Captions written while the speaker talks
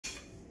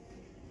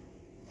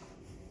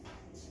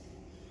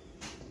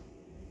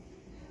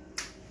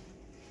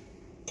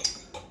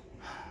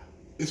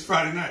It's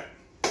Friday night.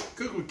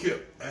 Cook with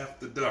Kip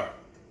after dark.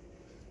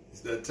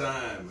 It's that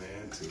time,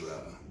 man, to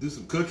do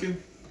some cooking,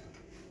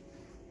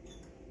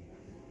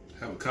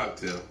 have a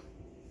cocktail,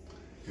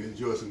 and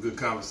enjoy some good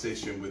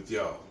conversation with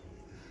y'all.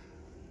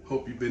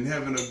 Hope you've been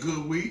having a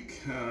good week.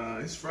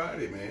 It's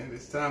Friday, man.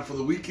 It's time for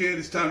the weekend.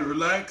 It's time to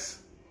relax.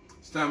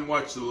 It's time to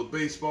watch a little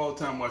baseball,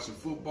 time watching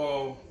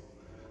football,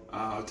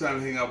 time to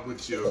hang out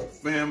with your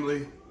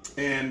family,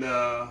 and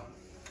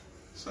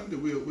Sunday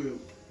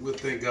we'll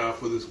thank God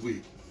for this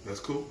week. That's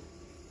cool.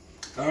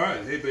 All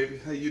right, hey baby,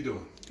 how you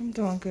doing? I'm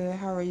doing good.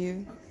 How are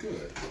you?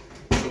 Good.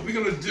 So we're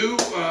gonna do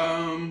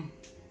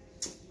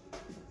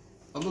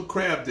a little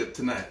crab dip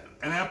tonight,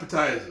 an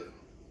appetizer,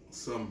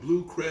 some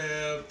blue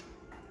crab,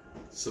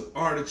 some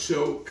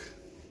artichoke,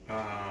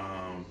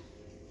 of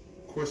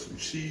course some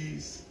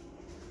cheese,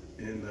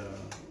 and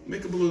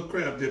make a little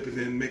crab dip and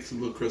then make some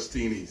little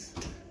crostinis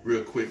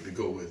real quick to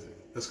go with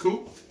it. That's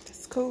cool?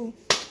 That's cool.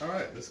 All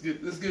right, let's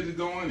get it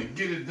going and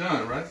get it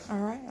done, right? All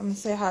right, I'm gonna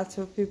say hi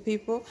to a few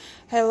people.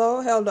 Hello,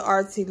 Elder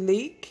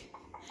Artichoke.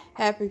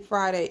 Happy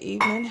Friday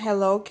evening.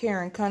 Hello,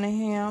 Karen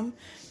Cunningham,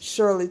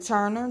 Shirley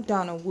Turner,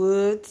 Donna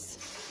Woods,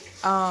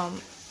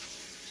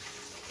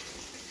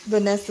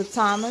 Vanessa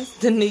Thomas,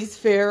 Denise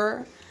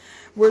Ferrer.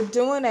 We're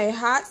doing a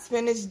hot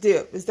spinach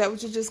dip. Is that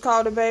what you just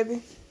called it,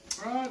 baby?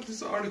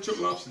 This is artichoke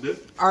lobster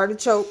dip.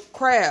 Artichoke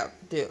crab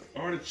dip.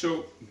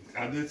 Artichoke,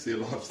 I did say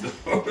lobster.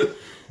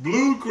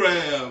 Blue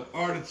crab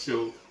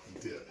artichoke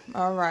dip.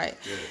 All right.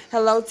 Yeah.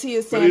 Hello,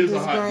 Tia But Sanders it is a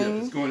hot Green.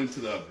 dip. It's going into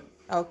the oven.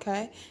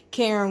 Okay.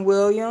 Karen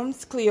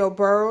Williams, Cleo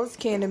Burrows,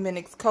 Candy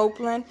Minix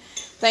Copeland.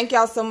 Thank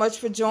y'all so much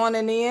for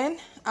joining in.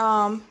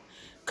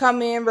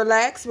 Come in,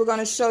 relax. We're going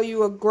to show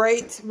you a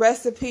great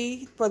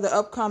recipe for the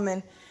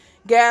upcoming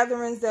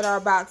gatherings that are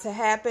about to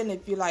happen.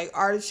 If you like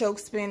artichoke,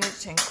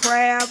 spinach, and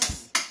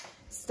crabs,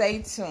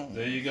 stay tuned.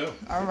 There you go.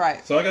 All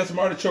right. So I got some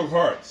artichoke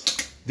hearts.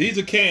 These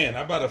are canned.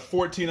 I bought a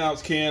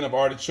 14-ounce can of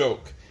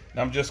artichoke. And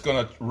I'm just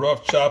going to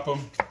rough chop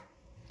them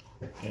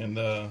and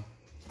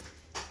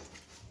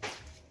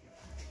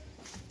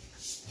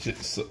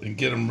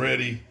get them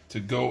ready to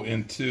go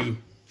into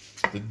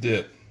the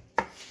dip.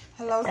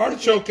 Hello,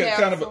 Artichoke is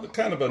kind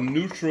of a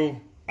neutral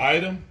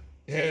item.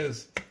 It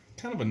has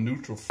kind of a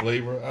neutral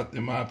flavor,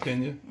 in my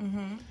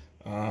opinion.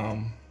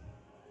 Mm-hmm.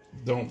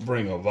 Don't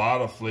bring a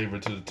lot of flavor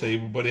to the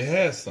table, but it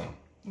has some.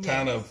 Yes.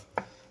 Kind of,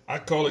 I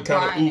call it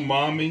kind of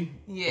umami,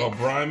 yes, or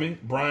briny.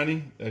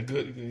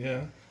 Good,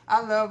 yeah.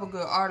 I love a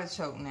good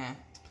artichoke now.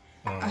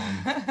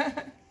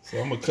 So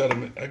I'm gonna cut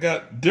them. I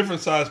got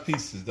different size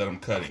pieces that I'm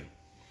cutting,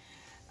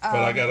 but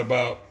I got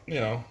about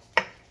a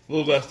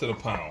little less than a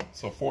pound.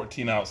 So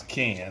 14-ounce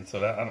can. So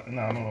that I don't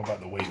know about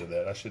the weight of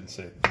that. I shouldn't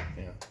say.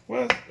 Yeah.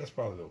 Well, that's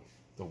probably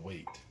the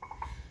weight.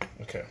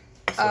 Okay.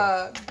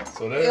 So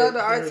there. Elder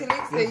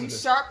Artichoke said you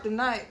sharp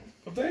tonight.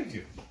 Well, thank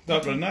you.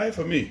 Dr. Knife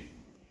for me.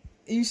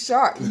 You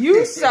sharp.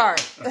 You sharp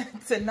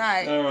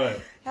tonight. All right.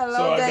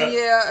 Hello, so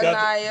Danielle,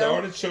 Anaya. The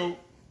artichoke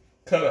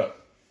cut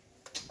up.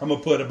 I'm going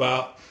to put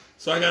about,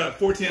 so I got a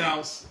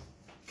 14-ounce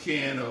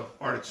can of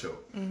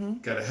artichoke. Mm-hmm.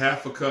 Got a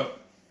half a cup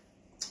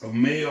of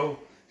mayo,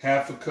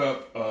 half a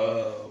cup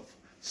of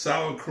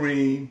sour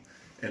cream,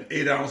 an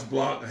 8-ounce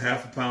block, a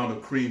half a pound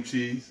of cream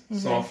cheese, mm-hmm,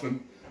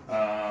 softened.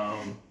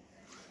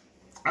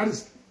 I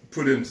just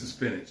put in some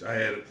spinach. I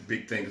had a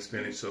big thing of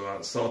spinach, so I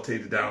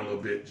sauteed it down a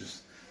little bit,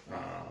 just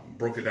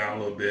broke it down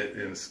a little bit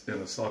in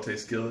a saute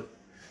skillet.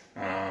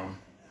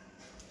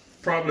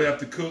 Probably have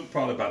to cook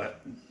probably about a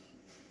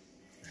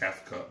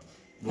half a cup.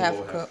 Half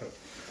a cup.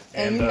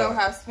 And you know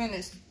how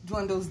spinach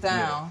dwindles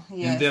down. Yeah.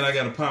 Yes. And then I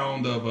got a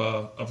pound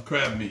of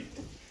crab meat,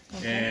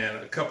 okay, and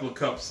a couple of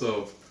cups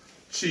of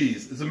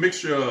cheese. It's a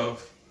mixture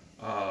of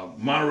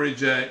Monterey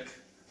Jack,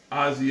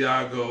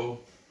 Asiago.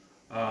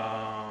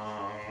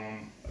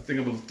 I think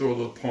I'm going to throw a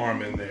little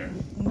parm in there.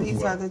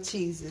 These are the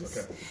cheeses.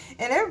 Okay.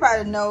 And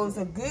everybody knows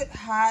a good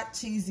hot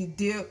cheesy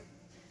dip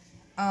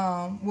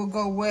will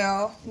go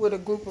well with a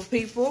group of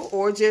people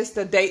or just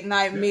a date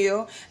night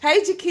meal.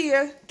 Hey,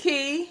 Jakia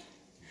Key,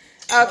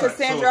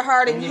 Cassandra so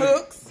Harding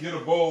Hooks. Get a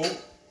bowl.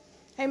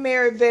 Hey,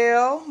 Mary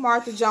Bell,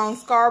 Martha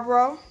Jones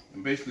Scarborough.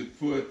 And basically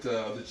put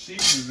the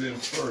cheeses in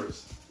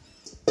first.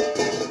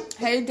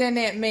 Hey,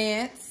 Danette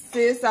Mance.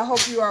 Sis, I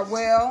hope you are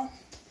well.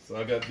 So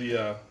I got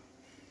the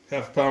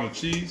half a pound of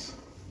cheese.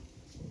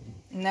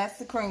 And that's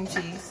the cream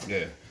cheese.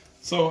 Yeah.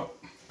 So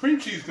cream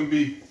cheese can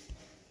be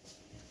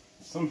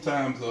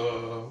sometimes we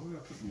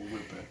gotta put some more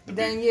whip back.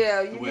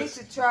 Danielle, you need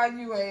to try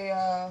you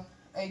a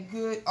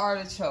good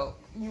artichoke.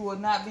 You will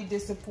not be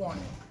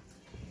disappointed.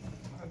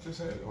 I just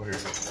had it. Oh, here it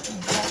is.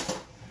 Okay.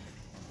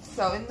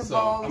 So in the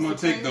bowl, I'm gonna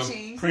take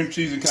the cream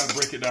cheese and kind of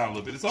break it down a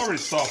little bit. It's already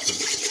softened.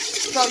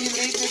 So you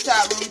leave this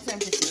at room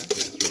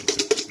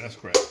temperature. That's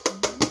correct.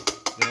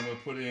 Mm-hmm. Then I'm gonna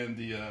put in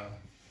the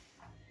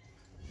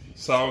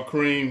sour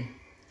cream.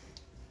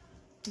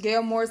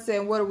 Gail Moore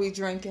said, what are we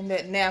drinking?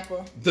 That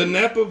Napa. The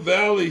Napa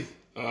Valley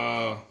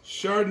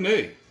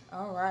Chardonnay.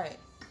 All right.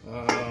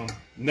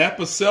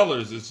 Napa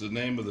Cellars is the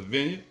name of the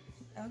vineyard.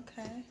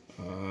 Okay.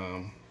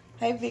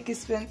 Hey, Vicky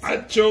Spencer.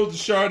 I chose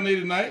the Chardonnay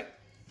tonight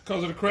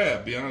because of the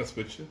crab, be honest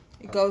with you.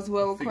 It goes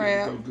well with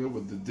crab. It go good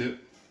with the dip.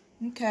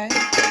 Okay.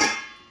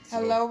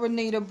 Hello,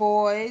 Renita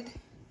Boyd.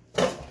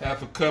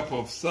 Half a cup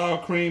of sour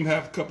cream,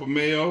 half a cup of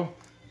mayo.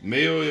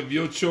 Mayo of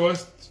your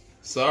choice,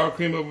 sour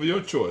cream of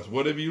your choice,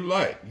 whatever you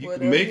like. You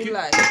can make it.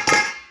 Like.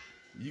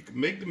 You can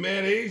make the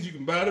mayonnaise. You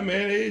can buy the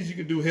mayonnaise. You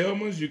can do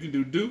Hellmann's. You can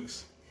do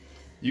Duke's.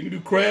 You can do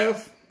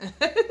Kraft.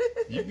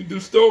 You can do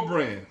store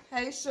brand.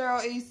 Hey,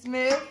 Cheryl E.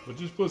 Smith. But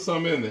just put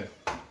some in there.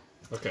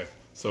 Okay,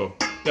 so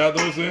got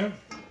those in.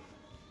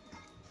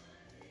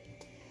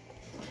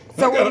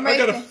 So I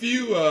got a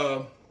few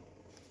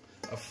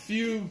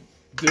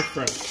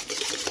different.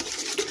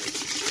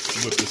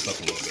 Whip this up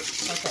a little bit.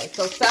 Okay,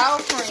 so sour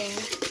cream,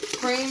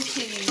 cream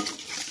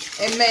cheese,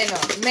 and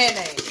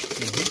mayonnaise.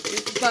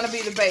 This is gonna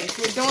be the base.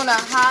 We're doing a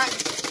hot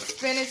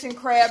spinach and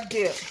crab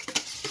dip.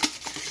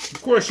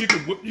 Of course, you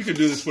could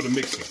do this with a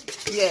mixer.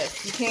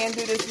 Yes, you can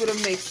do this with a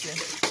mixer.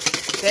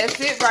 That's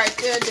it right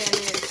there,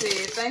 Danny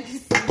said. Thank you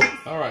so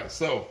much. All right,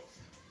 so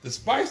the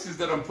spices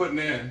that I'm putting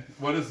in,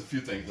 well, there's a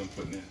few things I'm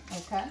putting in.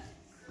 Okay.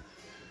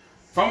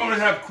 If I'm gonna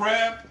have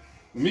crab,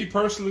 me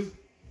personally,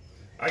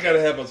 I gotta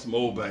have some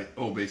Old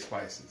Bay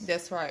spices.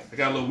 That's right. I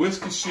got a little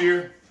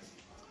Worcestershire.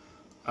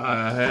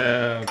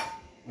 I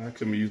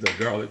can use that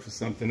garlic for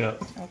something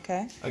else.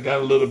 Okay. I got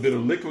a little bit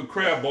of liquid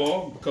crab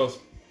ball because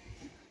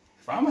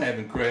if I'm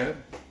having crab,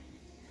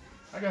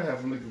 I gotta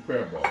have some liquid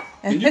crab ball.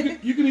 And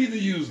you can either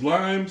use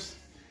limes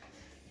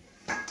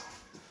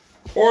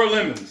or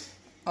lemons.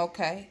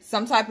 Okay.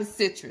 Some type of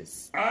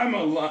citrus. I'm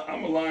a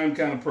lime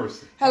kind of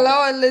person.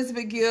 Hello,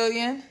 Elizabeth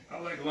Gillian. I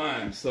like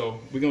lime, so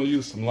we're gonna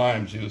use some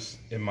lime juice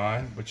in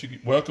mine. But you're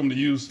welcome to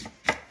use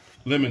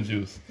lemon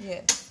juice.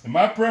 Yes. And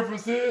my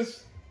preference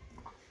is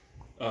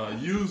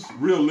use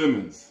real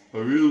lemons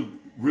or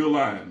real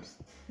limes.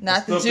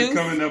 Not the stuff juice. that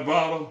come in that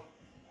bottle.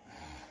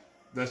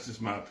 That's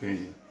just my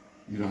opinion.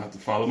 You don't have to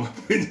follow my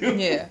opinion.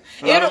 Yeah.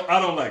 I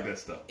don't like that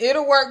stuff.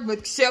 It'll work,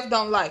 but Chef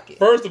don't like it.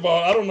 First of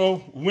all, I don't know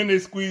when they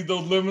squeeze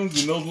those lemons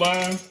and those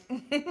limes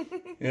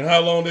and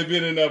how long they've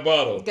been in that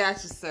bottle.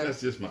 Gotcha, sir. That's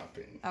just my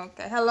opinion.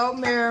 Okay. Hello,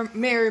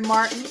 Mary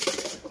Martin.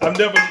 I've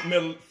never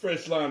met a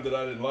fresh lime that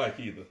I didn't like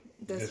either.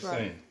 That's just right.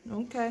 saying.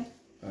 Okay.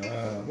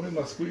 Where's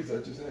my squeeze? I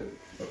just had it.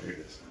 Oh, here it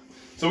is.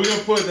 So we're going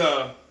to put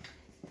a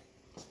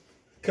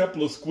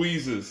couple of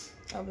squeezes.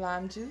 Of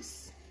lime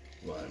juice.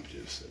 Lime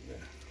juice in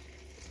there.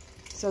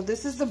 So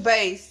this is the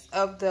base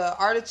of the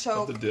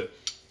artichoke, of the dip.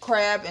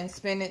 Crab, and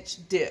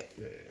spinach dip.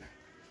 Yeah.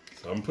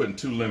 So I'm putting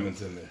 2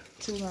 lemons in there.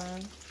 2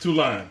 limes. 2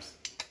 limes.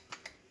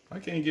 I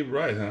can't get it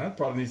right, huh? I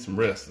probably need some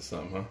rest or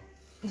something, huh?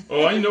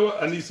 Oh, you know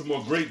what? I need some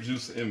more grape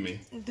juice in me.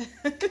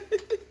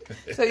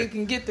 So you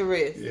can get the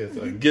rest. Yes,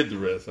 I can get the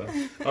rest, huh?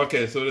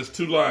 Okay, so there's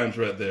 2 limes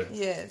right there.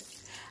 Yes.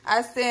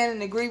 I stand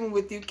in agreement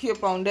with you,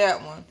 Kip, on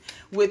that one.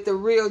 With the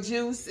real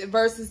juice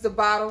versus the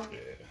bottle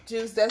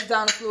juice. That's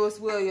Donna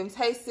Lewis Williams.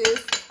 Hey,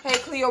 sis. Hey,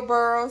 Cleo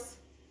Burrows.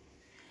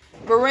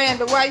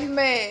 Miranda, why you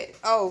mad?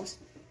 Oh.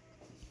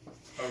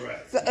 All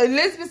right. So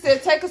Elizabeth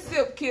said, take a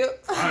sip,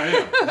 Kip. I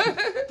am.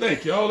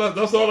 Thank you.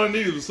 That's all I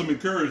needed was some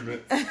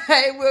encouragement.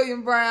 Hey,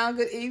 William Brown.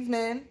 Good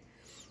evening.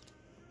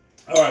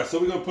 All right, so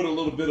we're going to put a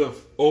little bit of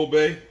Old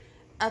Bay.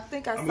 I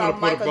think I saw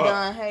Michael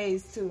Don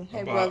Hayes, too.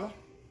 Hey, brother.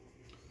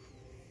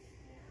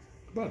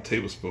 About a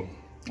tablespoon.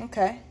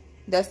 Okay.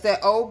 That's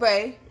that Old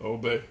Bay.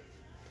 Old Bay.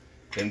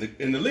 And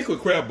the liquid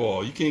crab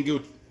ball, you can't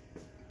go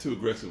too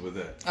aggressive with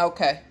that.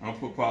 Okay. I'll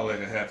put probably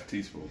like a half a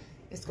teaspoon.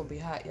 It's going to be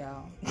hot,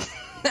 y'all.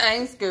 I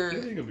ain't scared. It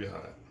ain't going to be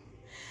hot.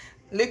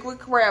 Liquid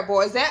crab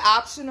ball. Is that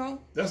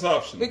optional? That's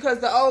optional. Because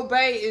the Old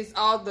Bay is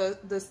all the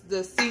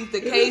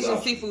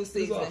Cajun seafood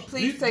seasoning.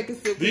 Please take a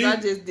sip because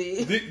I just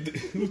did.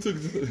 Who took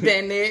this?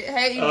 Danette.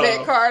 Hey,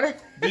 Yvette Carter.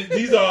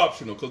 These are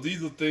optional because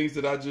these are things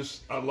that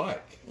I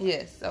like.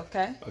 Yes,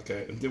 okay.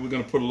 Okay, and then we're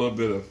going to put a little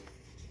bit of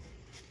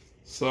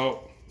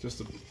salt.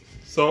 Just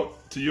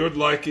salt to your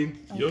liking,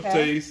 your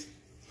taste.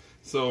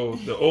 So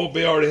the Old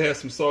Bay already has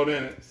some salt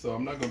in it, so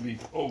I'm not going to be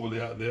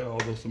overly out there,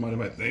 although somebody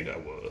might think I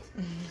was.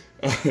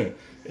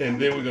 And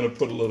then we're going to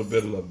put a little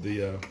bit of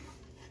the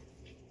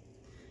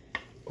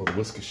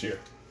Worcestershire.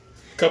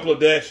 A couple of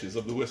dashes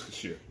of the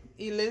Worcestershire.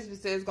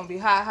 Elizabeth says it's going to be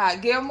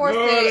hot. Gilmore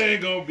no, said... it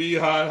ain't going to be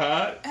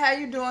hot. How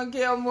you doing,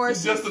 Gilmore?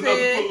 It's just enough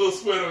to put a little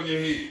sweat on your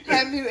head.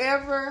 Have you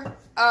ever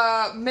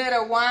met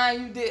a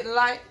wine you didn't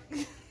like?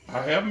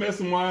 I have met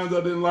some wines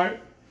I didn't like,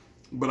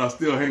 but I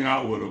still hang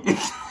out with them.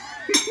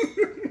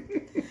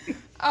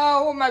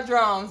 Oh, with my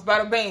drums,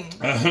 bada bing.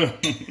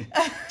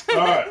 All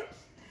right.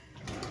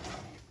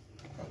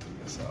 I'll do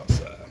this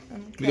outside.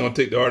 Okay. We're going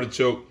to take the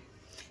artichoke.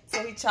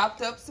 So he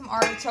chopped up some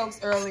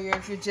artichokes earlier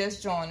if you're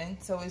just joining.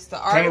 So it's the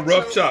artichoke. Kind of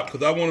rough chop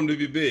because I want them to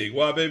be big.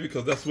 Why, baby?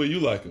 Because that's the way you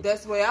like them.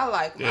 That's the way I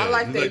like them. Yeah, I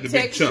like their the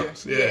texture. Big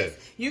chunks. Yeah. Yes.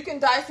 You can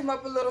dice them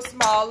up a little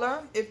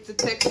smaller if the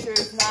texture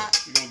is not.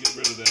 We're going to get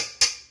rid of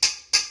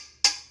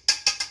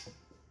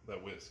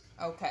that whisk.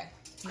 Okay.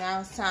 Now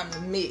it's time to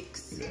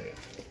mix. Yeah.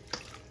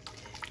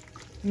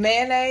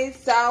 Mayonnaise,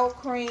 sour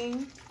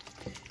cream,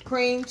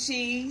 cream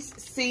cheese,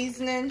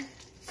 seasoning,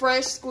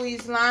 fresh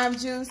squeezed lime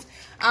juice.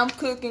 I'm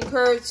cooking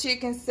curd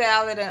chicken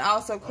salad and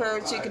also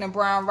curd chicken and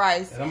brown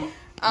rice. And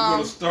I'm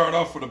going to start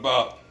off with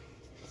about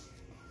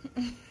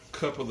a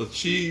cup of the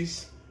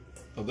cheese,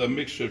 of that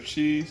mixture of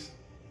cheese.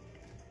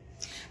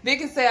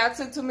 Vicky said I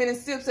took too many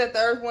sips at the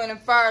Earth, Wind, and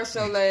Fire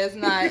show last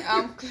night.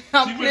 I'm She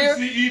clear. went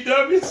to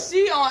CEW?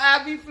 She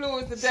on IV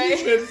fluids today.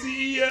 She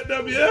went to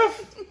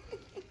CEWF?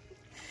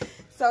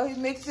 So he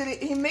mixed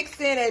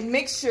in a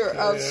mixture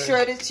of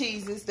shredded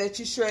cheeses that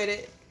you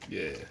shredded.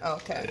 Yeah.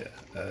 Okay.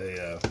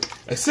 Yeah.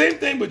 The same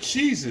thing with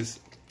cheeses.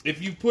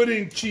 If you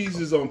putting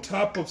cheeses on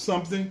top of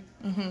something,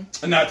 and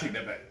now I take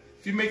that back.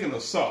 If you're making a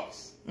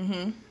sauce,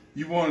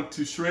 you want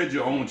to shred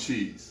your own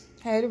cheese.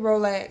 Hey, the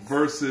Rolex.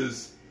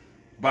 Versus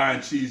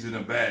buying cheese in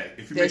a bag.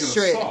 If you're They're making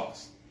shredded. a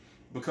sauce,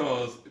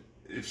 because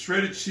if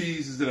shredded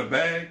cheese is in a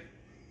bag,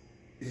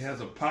 it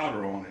has a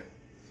powder on it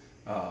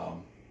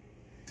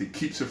that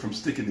keeps it from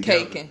sticking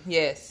together. Caking,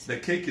 yes. The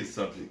caking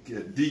subject,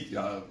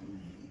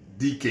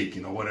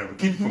 decaking or whatever,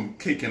 keep it from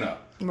caking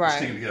up, Right.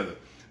 sticking together,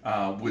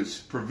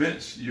 which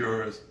prevents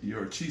your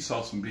cheese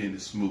sauce from being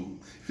as smooth.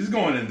 If it's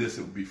going in this,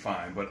 it would be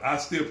fine, but I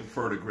still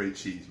prefer the great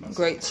cheese myself.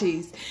 Great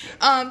cheese.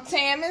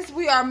 Tammy's,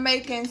 we are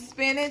making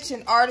spinach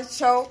and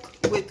artichoke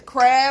with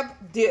crab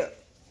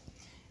dip.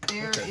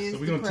 There is So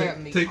we're the going crab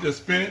to meat. take the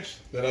spinach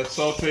that I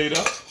sauteed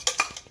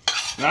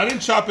up. Now, I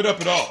didn't chop it up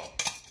at all.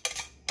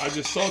 I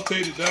just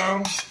sauteed it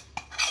down.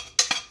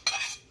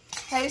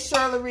 Hey,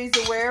 Shirley Reza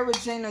Ware,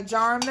 Regina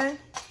Jarman.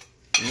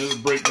 And it'll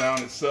break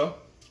down itself.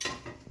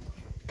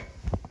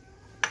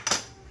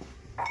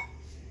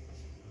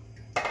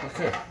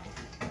 Okay.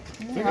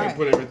 I think I can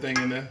put everything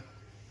in there.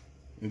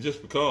 And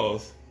just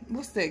because,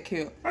 What's that,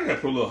 Kip? I got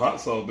to put a little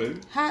hot sauce, baby.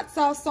 Hot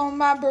sauce on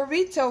my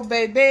burrito,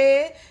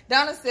 baby.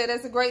 Donna said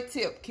that's a great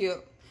tip,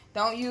 Kip.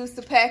 Don't use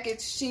the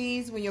packaged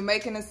cheese when you're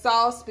making a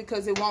sauce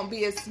because it won't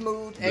be as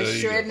smooth as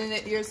shredding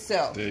it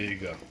yourself. There you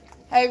go.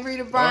 Hey,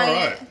 Rita Bryant.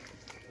 All right.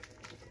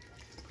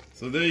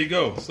 So there you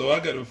go. So I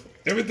got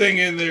everything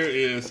in there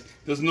is,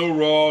 there's no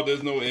raw,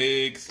 there's no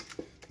eggs,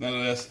 none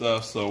of that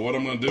stuff. So what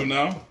I'm going to do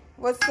now,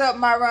 What's up,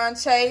 Myron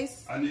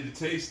Chase? I need to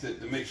taste it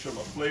to make sure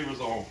my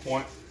flavors are on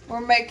point. We're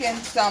making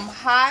some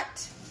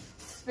hot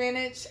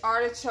spinach,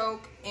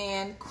 artichoke,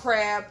 and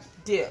crab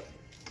dip.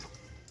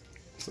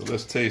 So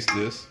let's taste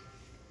this.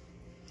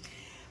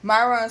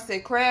 Myron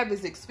said crab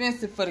is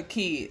expensive for the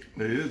kid.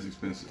 It is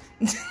expensive.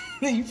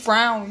 You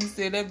frown when you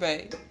said that,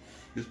 babe.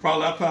 I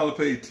probably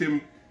paid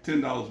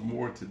 $10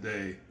 more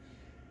today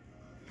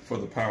for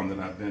the pound than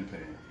I've been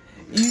paying.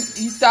 Okay.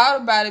 You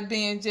thought about it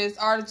being just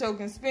artichoke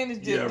and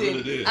spinach dip. Yeah, I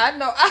really did. I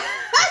know.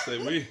 I say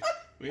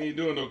we ain't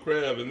doing no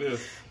crab in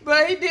this.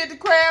 But he did the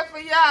crab for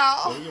So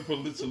y'all. we're gonna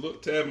put just a little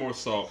tad more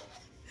salt.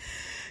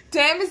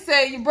 Tammy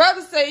said, your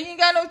brother said you ain't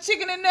got no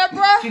chicken in there,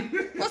 bro.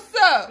 What's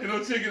up? Ain't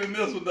no chicken in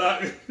this one,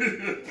 Doc.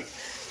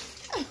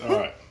 All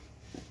right.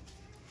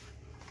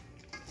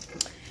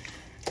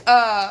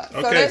 So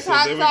Okay, that's so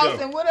hot there we sauce,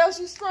 go. And what else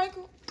you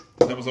sprinkle?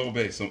 That was Old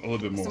Bay, a little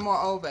bit more. Some more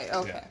Old Bay.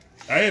 Okay. Yeah.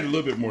 I had a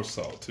little bit more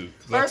salt too.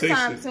 First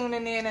time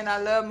tuning in, and I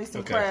love me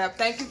some crab.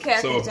 Thank you,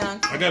 Kathy So Johnson.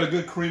 I got a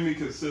good creamy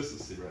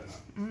consistency right now.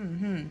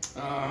 Mm-hmm.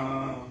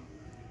 I'm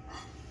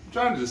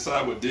trying to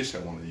decide what dish I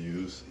want to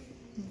use.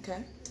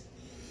 Okay.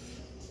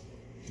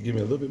 Give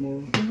me a little bit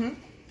more. Mm-hmm.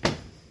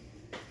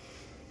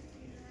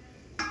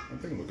 I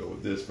think I'm gonna go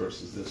with this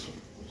versus this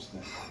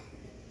one.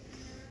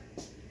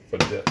 For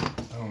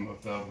depth. I don't know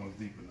if that one's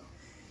deep enough.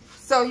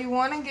 So you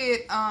want to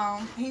get,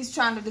 he's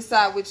trying to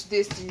decide which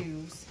dish to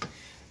use.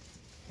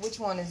 Which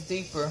one is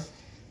deeper?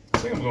 I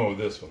think I'm going with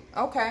this one.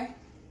 Okay.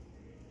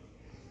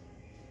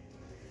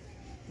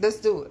 Let's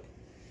do it.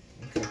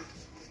 Okay.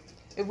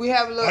 If we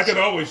have a little, I could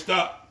always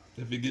stop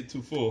if it get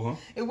too full, huh?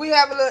 if we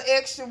have a little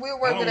extra, we'll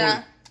work it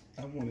out.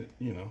 I want it,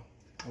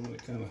 I want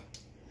it kind of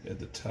at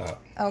the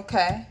top.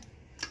 Okay.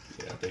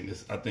 Yeah,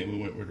 I think we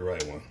went with the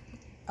right one.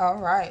 All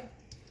right.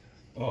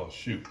 Oh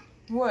shoot.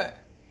 What?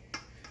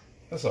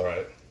 That's all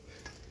right.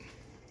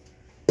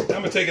 I'm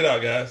gonna take it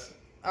out, guys.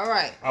 All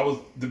right. I was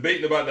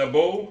debating about that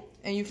bowl.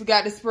 And you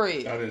forgot to spray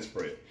it. I didn't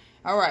spray it.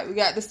 All right. We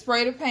got to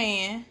spray the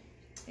pan.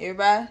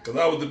 Everybody? Because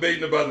I was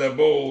debating about that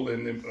bowl,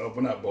 and then, well,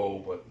 not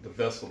bowl, but the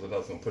vessel that I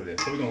was going to put it in.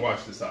 So we're going to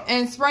wash this out.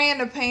 And spraying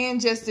the pan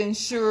just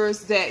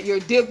ensures that your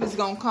dip is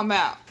going to come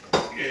out.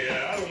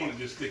 Yeah, I don't want to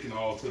just stick it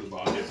all to the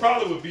bottom. It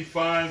probably would be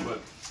fine,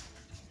 but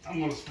I'm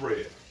going to spray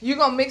it. You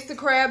going to mix the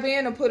crab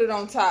in or put it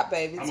on top,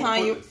 baby? I'm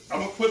going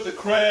to put the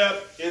crab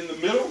in the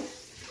middle.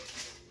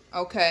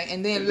 Okay,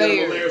 and then Then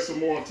layer. I'm gonna layer some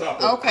more on top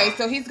of it. Okay,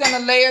 so he's going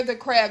to layer the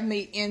crab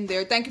meat in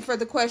there. Thank you for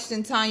the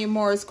question, Tanya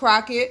Morris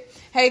Crockett.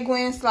 Hey,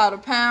 Gwen Slaughter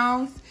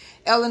Pounds.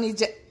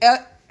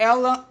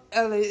 Elona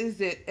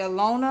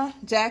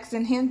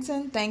Jackson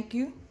Hinton. Thank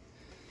you.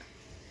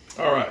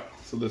 All right,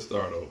 so let's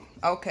start over.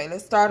 Okay,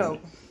 let's start over.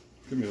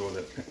 Give me all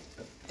that.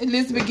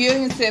 Elizabeth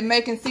Gillian said,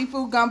 making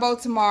seafood gumbo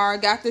tomorrow.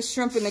 Got the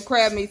shrimp and the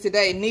crab meat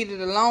today.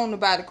 Needed a loan to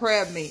buy the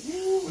crab meat.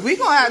 We're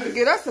going to have to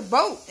get us a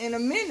boat in a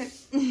minute.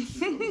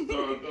 I'm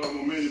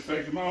gonna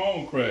manufacture my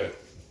own crab.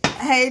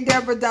 Hey,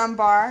 Deborah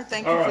Dunbar.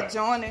 Thank you All for right.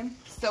 joining.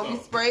 So we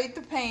sprayed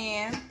the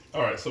pan.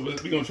 All right, so we're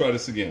gonna try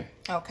this again.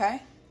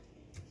 Okay.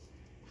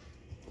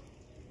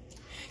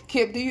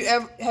 Kip,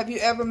 have you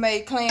ever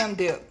made clam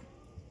dip?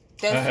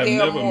 That's I have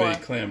never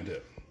made clam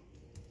dip.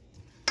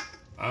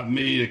 I've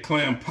made a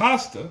clam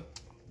pasta,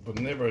 but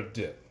never a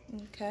dip.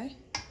 Okay.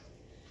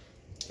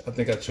 I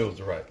think I chose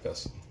the right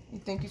vessel. You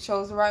think you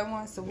chose the right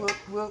one? So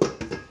we'll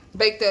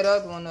bake that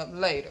other one up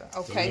later.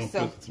 Okay,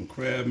 so put some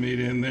crab meat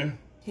in there.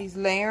 He's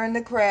layering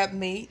the crab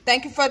meat.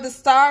 Thank you for the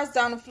stars,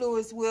 Donna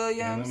Flewis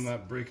Williams. And I'm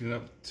not breaking it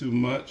up too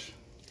much.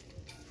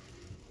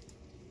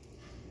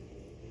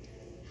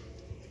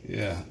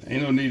 Yeah,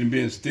 ain't no need in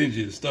being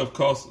stingy. The stuff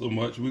costs so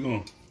much. We're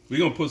gonna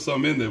put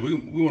something in there. We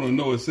want to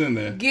know what's in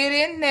there. Get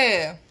in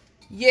there.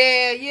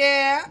 Yeah.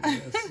 Yes,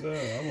 sir.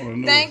 I want to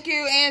know. Thank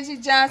you, Angie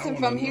Johnson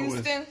from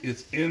Houston.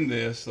 It's in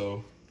there,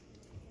 so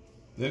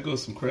there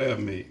goes some crab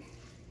meat.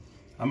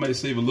 I may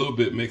save a little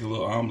bit, make a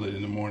little omelet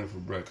in the morning for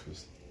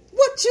breakfast.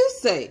 What you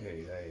say?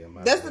 Hey,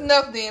 that's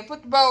enough then.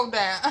 Put the bowl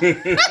down.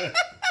 Vic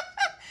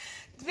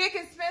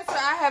and Spencer,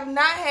 I have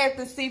not had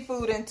the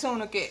seafood in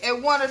Tunica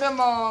at one of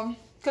them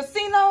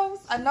casinos.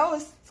 I know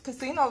it's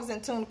casinos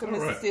in Tunica,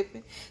 Mississippi.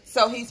 Right.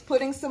 So he's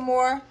putting some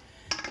more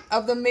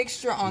of the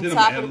mixture on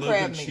top of the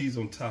crab meat. Cheese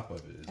on top of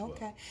it as well.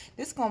 Okay.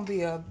 This is going to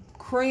be a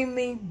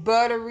creamy,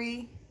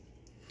 buttery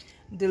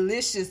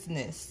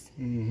deliciousness.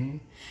 Mm-hmm.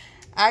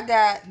 I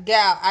got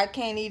gout. I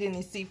can't eat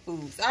any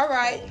seafoods. All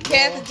right. Oh,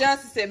 Kathy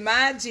Johnson said,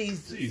 "My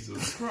Jesus."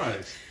 Jesus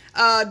Christ.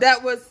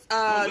 That was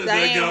Diane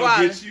that gout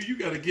Water. Get you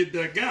got to get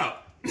that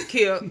gout.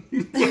 Killed.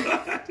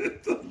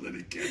 Don't let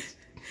it catch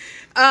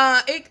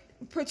you.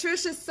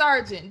 Patricia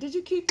Sargent, did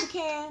you keep the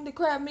can? The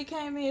crab meat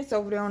came in. It's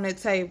over there on that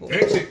table.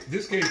 Actually,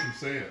 this came from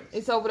Sam's.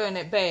 It's over there in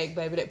that bag,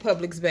 baby. That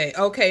Publix bag.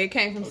 Okay, it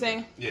came from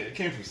Sam's? Yeah, it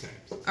came from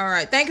Sam's. All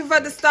right. Thank you for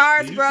the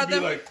stars, it used brother. To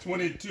be like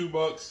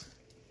 $22,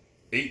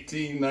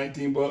 18,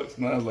 19 bucks.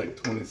 Now it's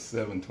like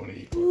 27,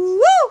 28 bucks.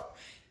 Woo!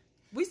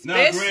 We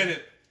special. Now,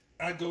 granted,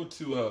 I go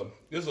to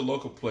there's a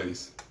local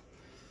place.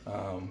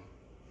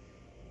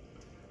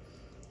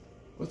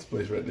 What's the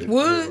place right there?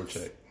 Woods.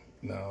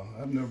 No,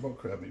 I've never bought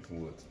crab meat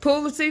from Woods.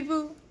 Pool of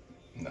Seafood?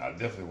 No, I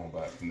definitely won't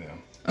buy it from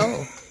them.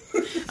 Oh,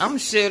 I'm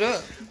shut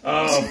up.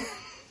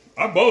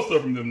 I bought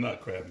stuff from them,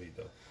 not crab meat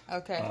though.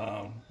 Okay.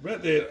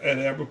 Right there at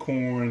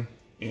Abercorn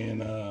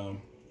and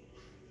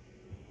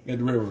at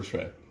the railroad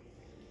track.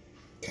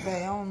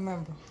 Okay, I don't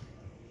remember.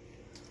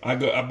 I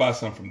buy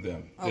some from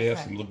them. Okay. They have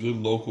some good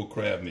local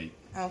crab meat.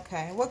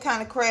 Okay. What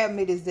kind of crab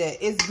meat is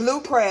that? It's blue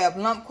crab,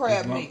 lump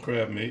crab meat. Lump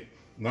crab meat.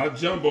 Not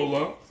jumbo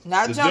lump.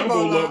 Not the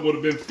jumbo lump. Would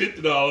have been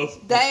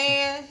 $50.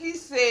 Dan, he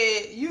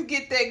said, you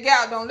get that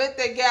gout. Don't let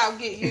that gout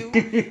get you.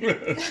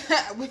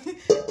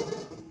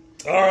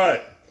 All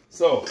right.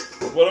 So,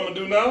 what I'm going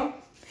to do now?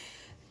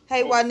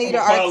 Hey, Juanita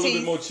I'm pile a Ortiz. little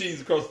bit more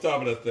cheese across the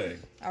top of that thing.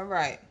 All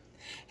right.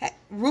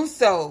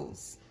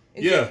 Russo's.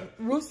 Russo's?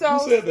 Who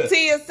said that?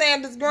 Tia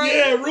Sanders Green.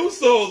 Yeah,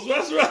 Russo's.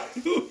 That's right.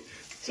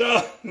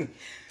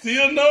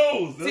 Tia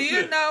knows. That's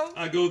Tia knows.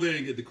 I go there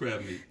and get the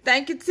crab meat.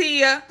 Thank you,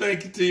 Tia.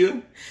 Thank you,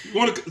 Tia.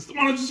 Why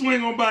don't you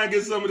swing on by and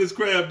get some of this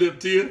crab dip,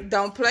 Tia?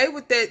 Don't play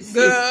with that,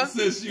 girl.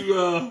 Since you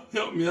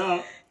helped me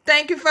out.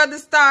 Thank you for the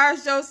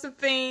stars,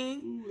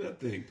 Josephine. Ooh, that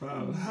thing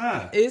piled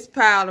high. It's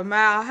piled a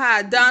mile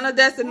high. Donna,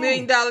 that's $1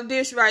 million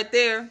dish right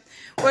there.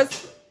 I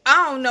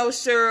don't know,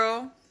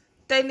 Cheryl.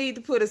 They need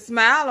to put a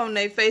smile on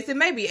their face. It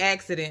may be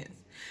accidents.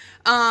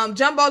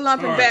 Jumbo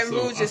lump in Baton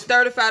Rouge is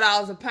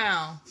 $35 a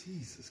pound.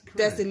 Jesus Christ.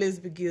 That's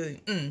Elizabeth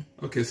Gilliam.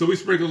 Okay, so we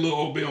sprinkle a little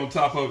Old Bay on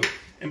top of it.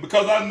 And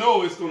because I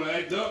know it's going to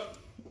act up.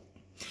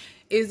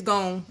 It's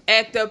going to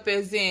act up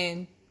as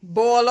in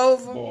boil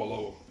over? Boil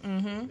over.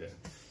 Mm-hmm. Yeah.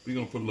 We're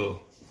going to put a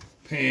little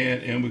pan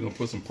and we're going to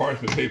put some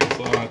parchment paper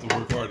so I don't have to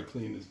work hard to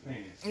clean this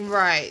pan.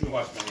 Right. Let me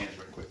wash my hands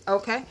right quick.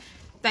 Okay.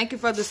 Thank you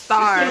for the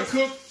stars.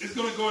 It's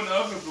going to go in the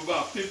oven for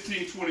about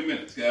 15, 20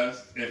 minutes,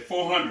 guys, at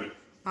 400.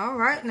 All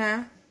right,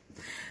 now.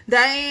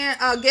 Diane,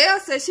 Gail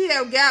said she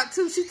have gout,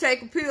 too. She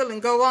take a pill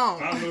and go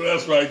on. I know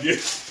that's right, Gail.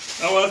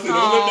 That's why I said,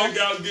 don't let that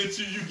gout get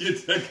you. You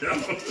get that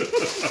gout.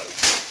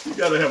 You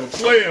got to have a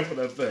plan for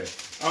that thing.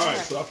 All right,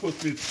 so I put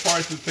this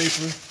parchment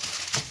paper,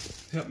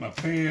 help my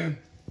pan,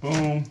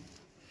 boom.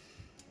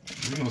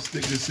 We're going to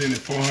stick this in at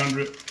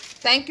 400.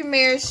 Thank you,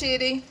 Mary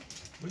Shitty.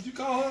 What'd you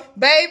call her?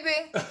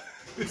 Baby.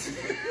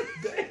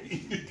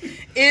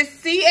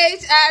 It's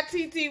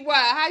Chitty.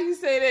 How you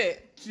say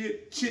that?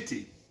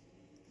 Chitty.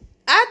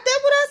 That's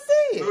what I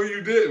said. No,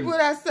 you didn't.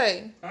 What'd I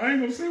say? I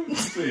ain't gonna say what you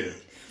said.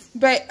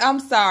 But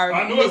I'm sorry,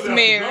 I know Miss it's after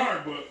Mary.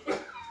 dark, but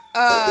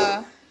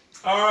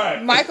all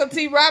right. Michael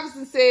T.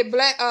 Robinson said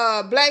black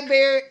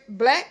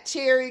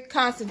cherry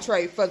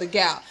concentrate for the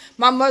gout.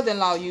 My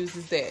mother-in-law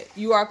uses that.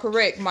 You are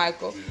correct,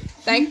 Michael.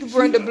 Thank you,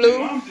 Brenda Blue.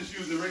 Mom just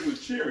used the regular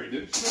cherry,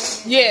 didn't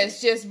she?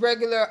 Yes, just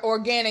regular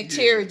organic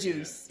cherry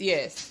juice. Yeah.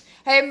 Yes.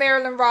 Hey,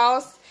 Marilyn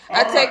Ross.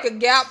 I take a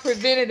gout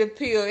preventative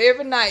pill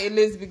every night,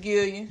 Elizabeth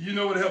Gilliam. You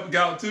know what help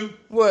gout too?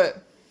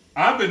 What?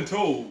 I've been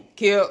told.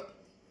 Kip.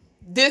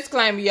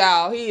 Disclaimer,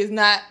 y'all. He is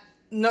not.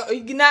 No,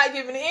 you're not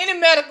giving any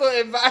medical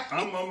advice.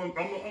 I'm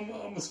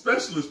a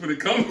specialist when it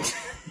comes.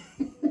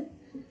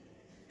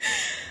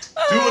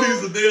 2 of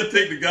these a day will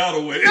take the gout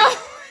away.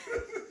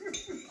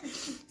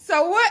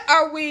 So what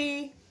are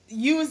we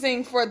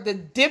using for the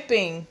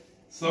dipping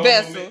So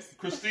vessels?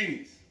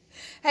 Christine's.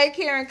 Hey,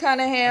 Karen I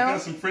Cunningham.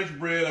 got some French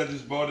bread I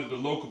just bought at the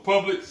local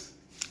Publix.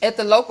 At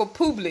the local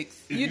Publix.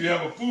 If you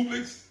have a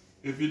Publix,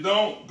 if you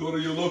don't, go to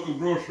your local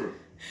grocer.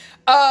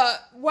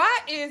 Why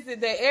is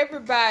it that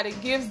everybody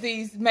gives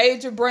these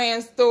major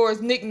brand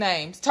stores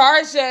nicknames?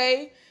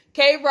 Target,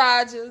 K.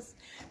 Rogers.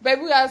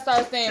 Baby, we gotta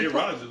start saying K.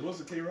 Rogers. What's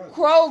a K. Rogers?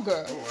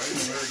 Kroger. Oh, I ain't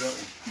never heard that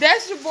one.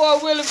 That's your boy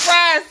Willie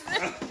Price.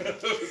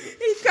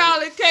 He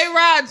call it K.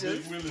 Rogers.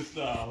 Big Willie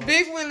style.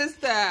 Big Willie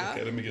style.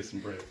 Okay, let me get some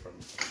bread from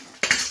you.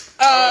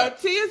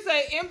 Tia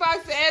say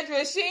inbox the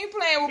address. She ain't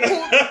playing with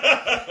Poola.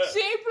 She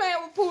ain't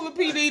playing with Poola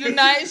PD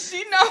tonight.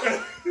 She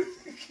know.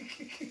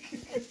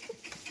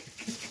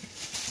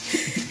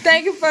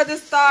 Thank you for the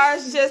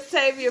stars,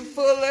 Justavia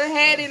Fuller.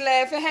 Hattie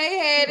laughing. Hey,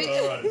 Hattie.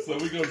 All right, so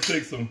we're going to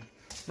take some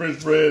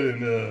French bread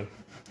and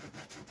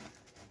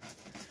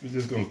we're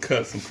just going to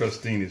cut some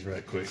crostinis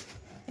right quick.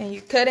 And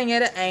you're cutting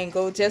at an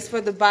angle just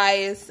for the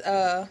bias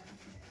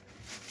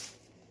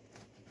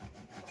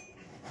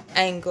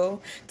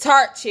angle.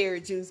 Tart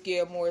cherry juice,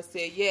 Gilmore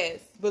said. Yes.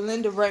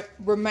 Belinda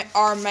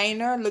R.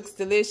 Maynard looks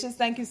delicious.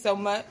 Thank you so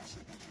much.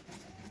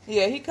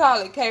 Yeah, he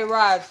called it K.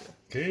 Roger.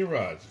 K.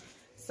 Roger.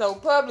 So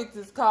Publix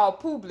is called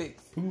Publix.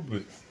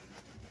 Publix.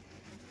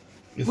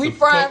 We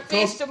frying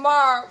fish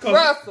tomorrow.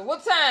 Russell,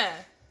 what time?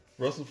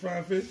 Russell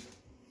frying fish?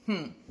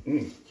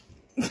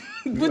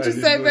 What you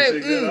say, baby?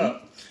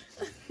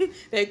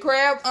 That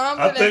crab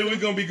I think we're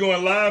going to be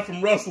going live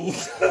from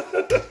Russell's.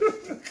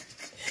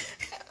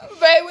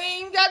 Baby, we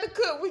ain't got to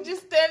cook. We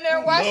just stand there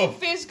and watch the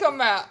fish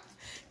come out.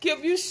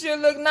 Kip, you sure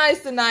look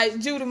nice tonight,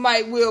 Judah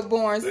Mike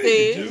Wilborn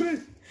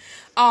said.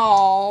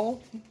 Oh,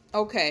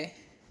 okay.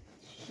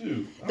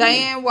 Shoot.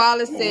 Diane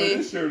Wallace said,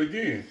 this shirt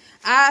again.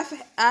 I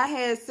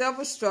had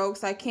several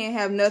strokes. I can't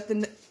have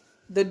nothing.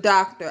 The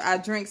doctor. I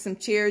drink some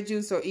cherry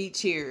juice or eat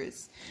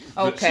cherries.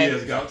 Okay. She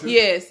has gout too?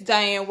 Yes,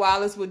 Diane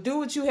Wallace will do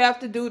what you have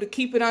to do to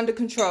keep it under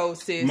control,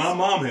 sis. My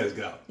mom has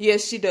gout.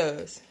 Yes, she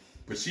does.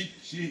 But she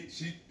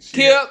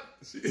Kip.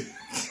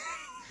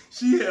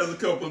 She has a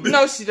couple of minutes.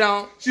 No, she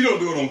don't. She don't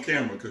do it on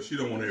camera because she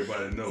don't want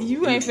everybody to know.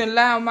 You ain't finna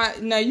lie on my...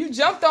 Now, you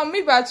jumped on me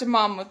about your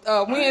mama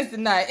Wednesday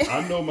night.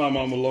 I know my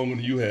mama longer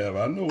than you have.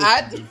 I know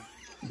what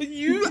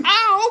you do.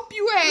 I hope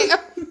you have.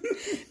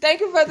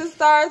 Thank you for the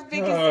stars,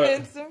 Vicky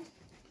Spencer.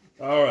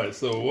 All right,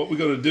 so what we're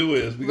going to do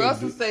is...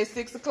 Russell say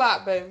 6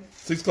 o'clock, baby.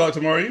 6 o'clock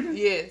tomorrow evening?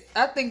 Yes.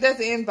 I think that's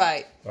an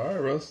invite. All right,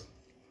 Russ.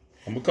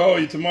 I'm going to call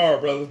you tomorrow,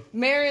 brother.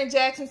 Marion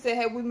Jackson said,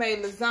 have we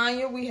made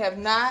lasagna? We have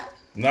not.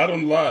 Not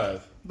on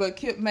live. But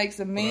Kip makes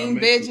a mean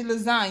veggie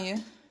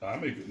lasagna. I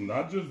make it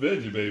not just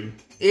veggie, baby.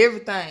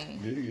 Everything.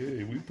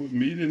 Yeah, we put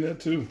meat in there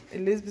too.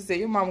 Elizabeth said,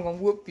 your mama gonna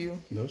whoop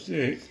you. No, she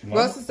ain't.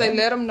 Russell say,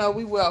 let them know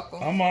we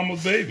welcome. I'm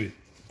mama's baby.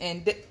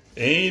 And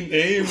ain't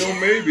no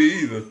maybe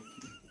either.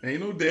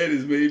 Ain't no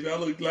daddy's baby. I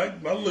look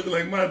like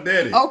my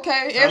daddy.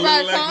 Okay, everybody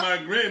I look like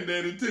my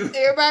granddaddy too.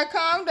 Everybody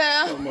calm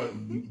down. My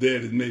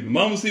daddy's maybe.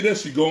 Mama, see that?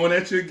 She going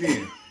at you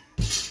again.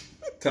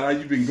 Ty,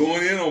 you been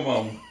going in on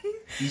mama.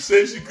 You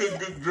said she couldn't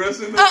cook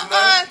dressing that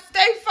night.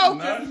 Stay focused.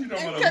 Now she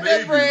don't want a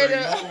baby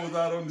like mama was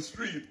out on the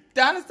street.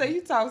 Donna said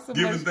you talk so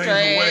giving much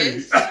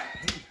things trash. away.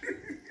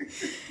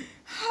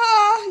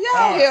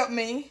 Y'all help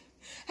me.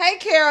 Hey,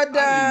 Carol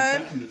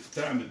Dunn.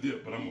 Time to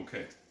dip, but I'm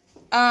okay.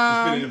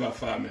 It's been in about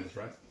 5 minutes,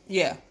 right?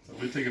 Yeah. So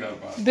we'll take it out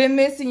about. Been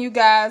missing you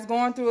guys,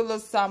 going through a little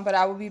something, but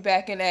I will be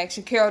back in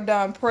action. Carol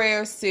Dunn,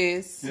 prayer,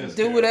 sis. Yes,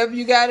 do Carol. whatever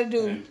you got to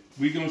do. And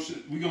we gonna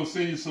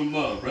send you some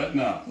love right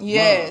now.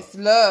 Yes,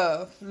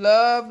 love.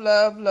 Love,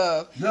 love,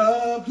 love.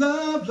 Love,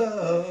 love,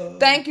 love.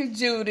 Thank you,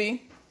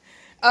 Judy.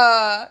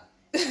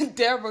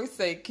 Deborah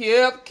say,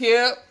 Kip.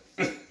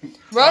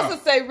 Russell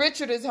say,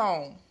 Richard is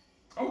home.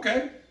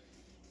 Okay.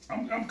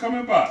 I'm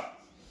coming by.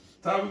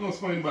 Ty, we're gonna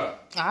swing by. All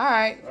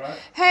right.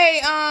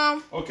 Hey,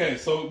 Okay,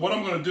 so what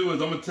I'm gonna do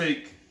is I'm gonna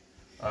take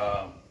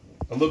a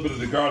little bit of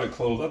the garlic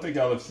cloves. I think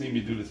y'all have seen me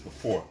do this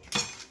before.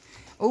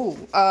 Ooh,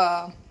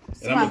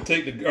 and I'm gonna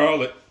take the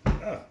garlic.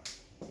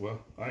 Well,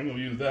 I ain't gonna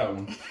use that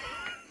one.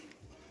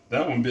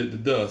 That one bit the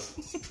dust.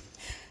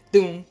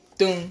 Doom,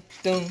 doom,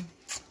 doom.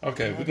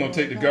 Okay, we're gonna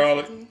take the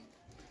garlic,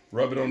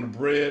 rub it on the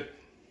bread.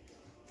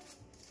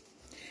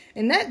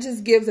 And that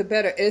just gives a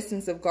better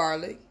essence of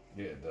garlic.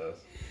 Yeah, it does.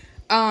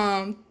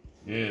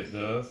 Yeah, it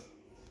does.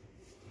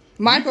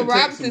 Michael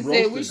Robinson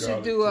said we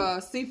should do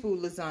a seafood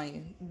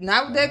lasagna.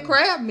 Not with that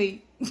crab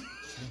meat.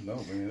 No,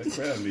 man, that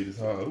crab meat is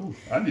hard. Ooh,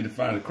 I need to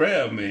find a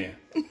crab man.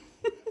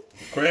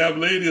 Crab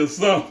lady or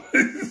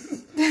something.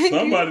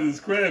 Somebody that's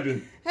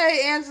crabbing.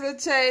 Hey, Angela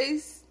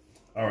Chase.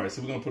 All right,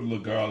 so we're going to put a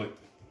little garlic.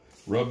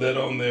 Rub that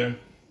on there.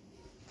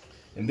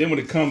 And then when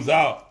it comes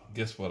out,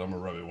 guess what? I'm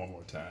going to rub it one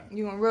more time.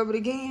 You going to rub it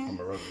again? I'm going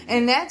to rub it again.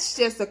 And that's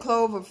just a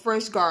clove of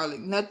fresh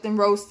garlic. Nothing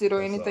roasted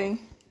or anything.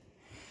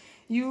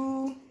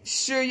 You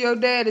sure your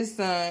daddy's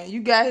son.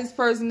 You got his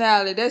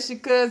personality. That's your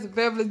cousin,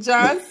 Beverly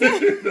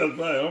Johnson. That's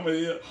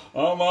right.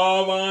 I'm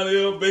Armand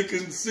L.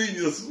 Bacon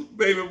Sr.'s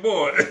baby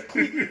boy.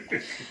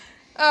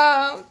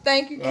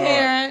 Thank you,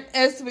 Karen.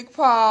 Eswick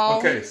Paul.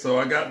 Okay, so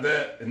I got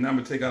that, and now I'm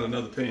gonna take out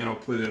another pan. I'll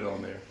put it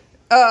on there.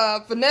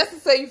 Vanessa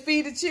say you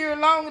feed the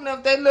children long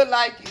enough, they look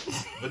like it.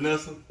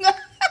 Vanessa,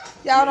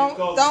 y'all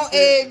don't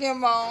egg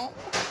him on.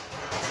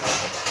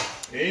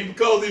 It ain't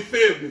because he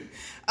fed me.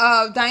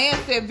 Diane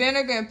said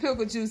vinegar and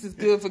pickle juice is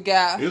good for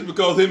gout. It's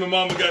because him and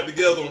Mama got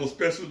together on a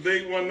special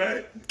date one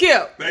night.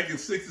 Kip. Back in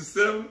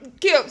 '67.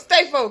 Kip,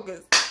 stay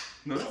focused.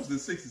 No, that was in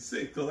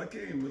 '66 because I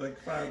came with like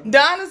 5.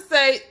 Donna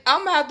say,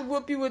 I'm gonna have to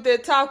whoop you with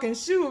that talking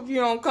shoe if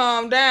you don't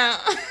calm down.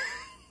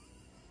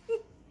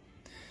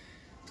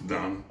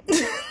 Donna.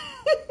 Leave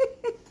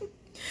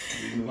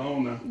me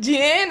alone now.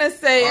 Gianna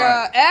say,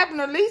 right.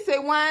 Abner Lee say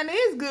wine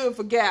is good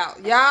for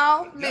gout.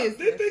 Y'all, listen.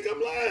 They think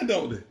I'm lying,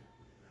 don't they?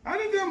 I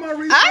didn't do my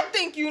research. I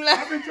think you lying.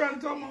 I've been trying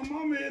to talk my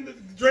mama into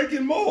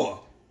drinking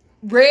more.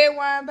 Red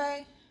wine,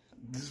 babe?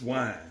 This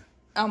wine.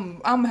 I'm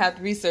gonna have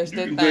to research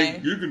that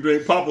thing. You can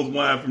drink Papa's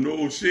wine from the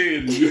old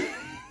shed.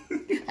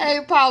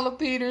 Hey, Paula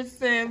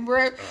Peterson,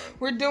 we're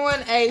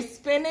doing a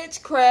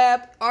spinach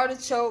crab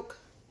artichoke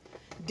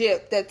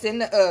dip that's in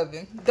the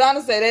oven.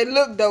 Donna said they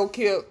look though,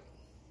 Kip.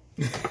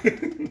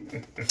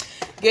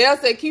 Gail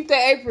said keep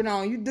that apron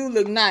on. You do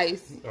look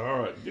nice. All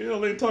right,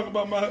 Gail ain't talk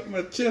about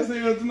my chest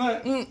hair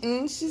tonight.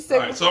 She said.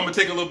 All right, so I'm gonna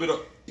take a little bit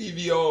of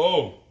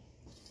EVOO,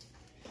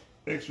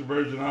 extra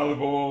virgin olive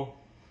oil.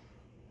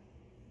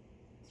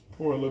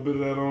 Pour a little bit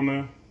of that on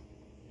there.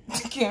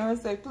 Karen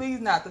said, please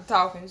not the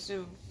talking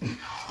shoe.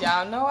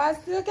 Y'all know I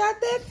still got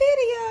that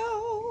video.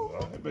 All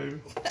right,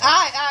 baby. All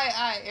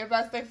right.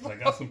 Everybody stay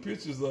focused. I got some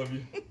pictures of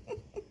you.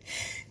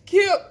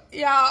 Kip,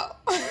 y'all.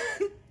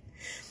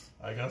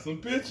 I got some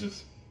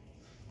pictures.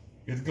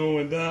 It's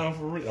going down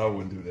for real. I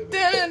wouldn't do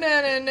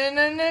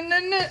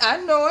that. I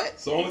know it.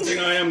 So the only thing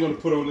I am going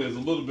to put on there is a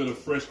little bit of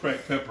fresh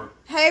cracked pepper.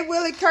 Hey,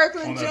 Willie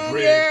Kirkland on that Jr.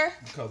 bread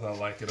because I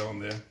like it on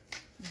there.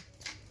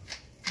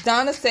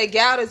 Donna said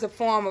gout is a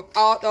form of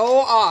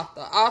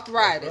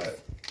arthritis. Right.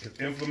 It's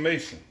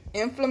inflammation.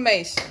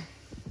 Inflammation.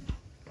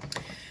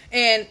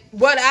 And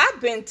what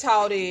I've been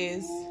taught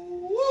is...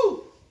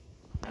 Woo!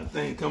 That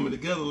thing coming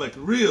together like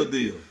a real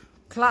deal.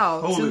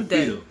 Cloud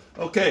today. Holyfield.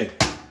 Okay,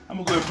 I'm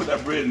going to go ahead and put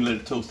that bread and let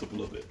it toast up a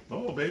little bit.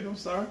 Oh, baby, I'm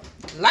sorry.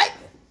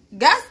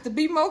 Got to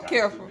be more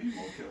careful.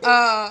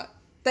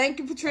 Thank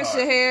you,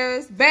 Patricia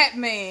Harris.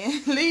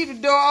 Batman, leave the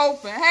door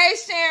open. Hey,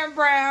 Sharon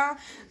Brown.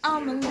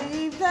 I'm going to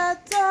leave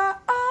that door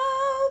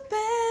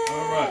open.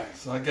 All right,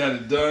 so I got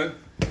it done.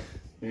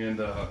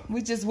 And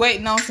we just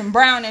waiting on some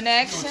brown in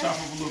action. I'm going to chop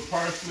up a little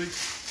parsley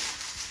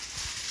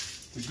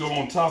to go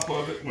on top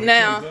of it. When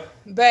now, it comes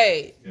up.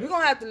 babe, we're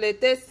going to have to let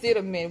that sit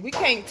a minute. We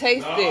can't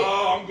taste it.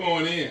 Oh, I'm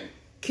going in.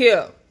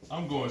 Kip.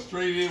 I'm going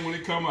straight in when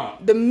it come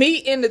out. The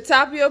meat in the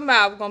top of your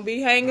mouth going to be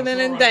hanging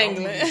and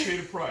dangling. I want you to pay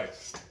the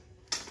price.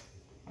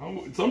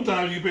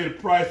 Sometimes you pay the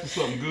price for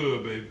something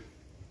good, baby.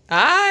 All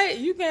right,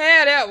 you can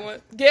have that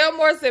one. Gail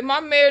Moore said, my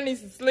mayor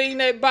needs to sling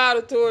that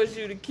bottle towards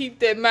you to keep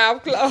that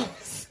mouth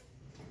closed.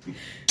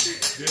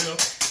 Gail,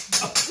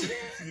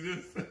 see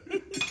this?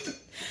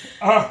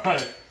 All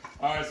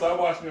right, so I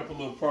washed me up a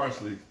little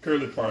parsley,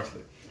 curly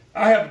parsley.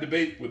 I have a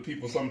debate with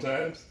people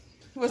sometimes.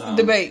 What's the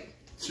debate?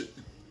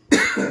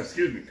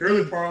 Excuse me,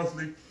 curly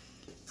parsley.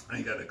 I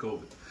ain't got that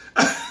COVID.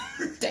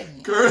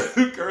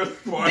 curly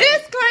parsley.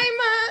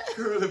 Disclaimer.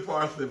 Curly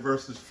parsley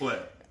versus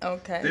flat.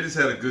 Okay. They just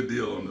had a good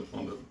deal on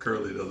the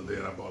curly the other day,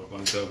 and I bought a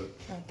bunch of it.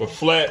 Okay. But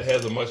flat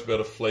has a much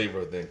better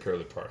flavor than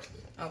curly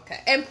parsley. Okay.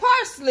 And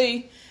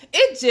parsley,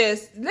 it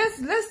just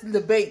let's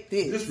debate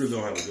this. This really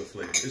don't have a good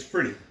flavor. It's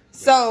pretty.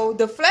 So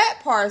the flat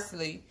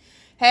parsley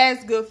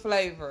has good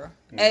flavor,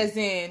 as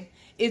in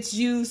it's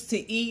used to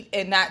eat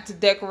and not to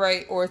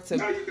decorate or to.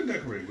 No, you can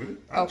decorate with it.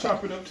 I'll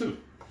chop it up too.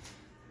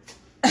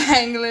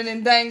 Angling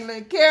and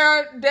dangling.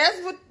 Carol,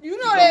 that's what, you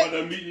know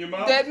that meat in your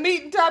mouth? That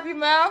meat in top of your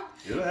mouth?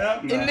 It'll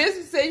happen. And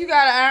Elizabeth said you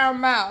got an iron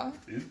mouth.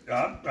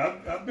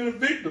 I've been a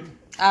victim.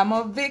 I'm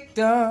a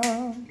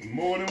victim.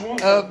 More than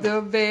one. Of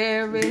the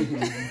very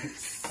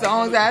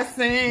songs I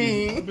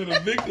sing. I've been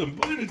a victim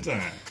plenty of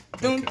times.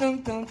 Dun,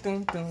 dun, dun,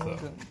 dun, dun, So,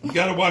 dun. you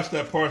got to wash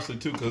that parsley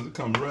too because it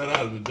comes right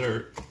out of the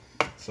dirt.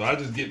 So I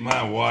just get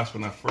mine washed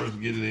when I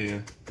first get it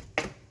in.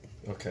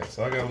 Okay,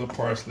 so I got a little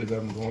parsley that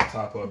I'm going on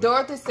top of it.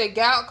 Dorothy said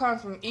gout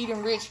comes from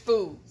eating rich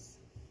foods.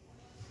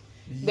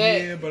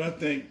 Yeah, but I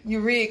think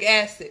uric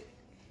acid.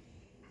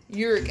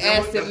 Uric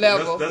acid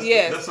levels.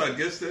 Yes. That's I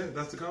guess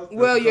that's the cause.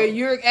 Well, your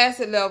uric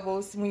acid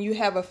levels, when you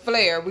have a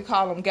flare, we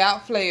call them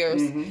gout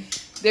flares.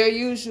 They're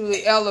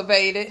usually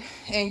elevated,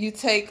 and you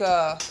take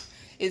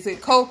is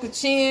it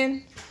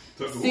colchicine?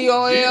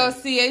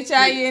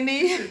 COLCHINE.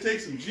 You take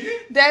some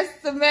gin?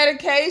 That's the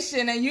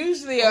medication, and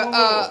usually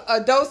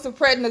a dose of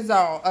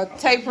prednisone, a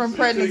tapering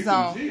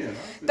prednisone.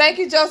 Thank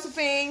you,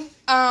 Josephine.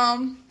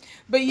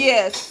 But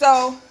yes,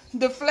 so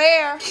the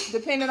flare,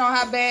 depending on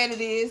how bad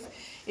it is,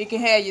 it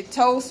can have your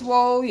toe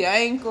swole, your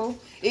ankle.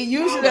 It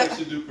usually Mama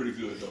actually do pretty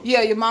good though.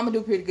 Yeah, your mama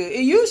do pretty good.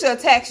 It usually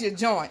attacks your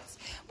joints.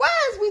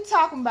 Why is we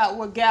talking about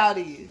what gout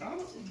is? I don't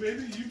know,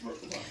 baby.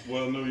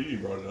 Well, no, you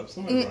brought it up.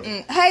 Somebody brought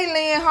it up. Hey,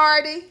 Lynn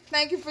Hardy.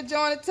 Thank you for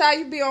joining. Ty,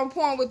 you be on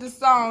point with the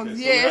songs.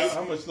 Okay, so yes.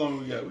 how much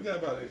longer we got? We got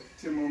about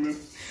 10 more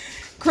minutes.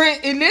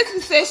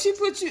 Elizabeth said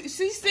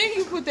she seen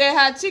you put that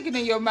hot chicken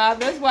in your mouth.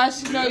 That's why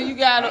she know you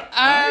got an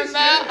iron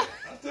mouth.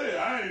 I tell you,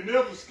 I ain't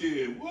never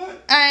scared.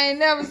 What? I ain't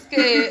never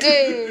scared.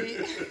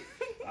 Hey.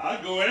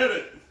 I go at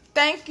it.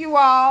 Thank you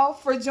all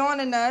for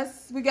joining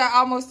us. We got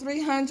almost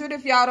 300.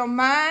 If y'all don't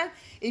mind,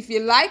 if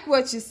you like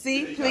what you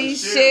see, please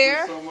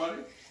share.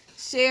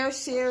 Share.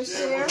 With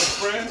a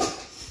friend.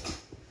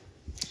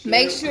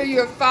 Make sure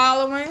you're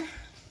following.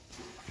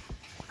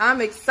 I'm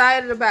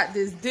excited about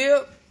this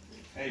dip.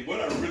 Hey,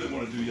 what I really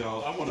want to do,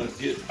 y'all, I want to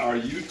get our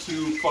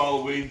YouTube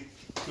following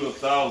to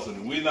 1,000,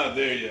 and we're not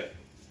there yet.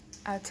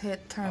 I had to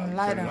turn the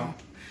light on.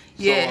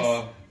 Yes.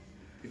 So,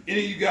 if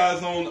any of you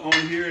guys on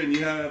here and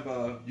you have,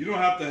 you don't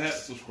have to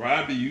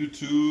subscribe to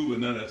YouTube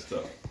and none of that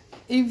stuff.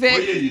 Yvette,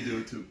 well, yeah, you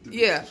do to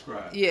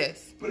subscribe.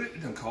 Yes. But it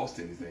doesn't cost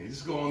anything.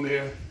 Just go on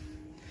there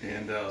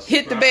and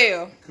hit the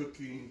bell.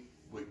 Cooking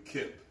with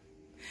Kip.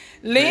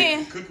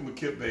 Lynn. Cooking with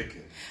Kip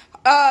Bacon.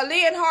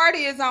 Lynn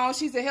Hardy is on.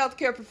 She's a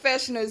healthcare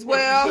professional as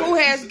well who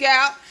has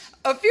gout.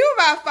 A few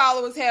of our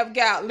followers have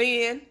gout,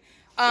 Lynn.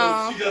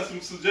 So she got some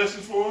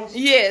suggestions for us?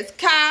 Yes.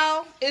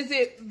 Kyle, is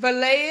it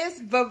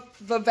Vivalis?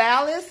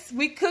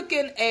 We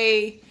cooking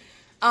a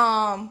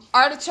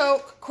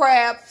artichoke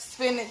crab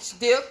spinach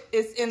dip.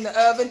 It's in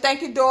the oven.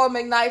 Thank you, Dora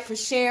McKnight, for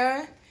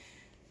sharing.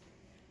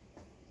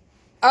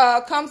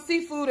 Come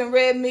seafood and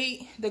red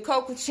meat, the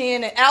coca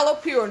chin and aloe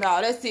pure.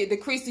 Now that's it.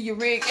 Decrease the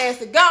uric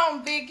acid. Go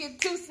on, Vicky.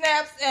 2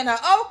 snaps and a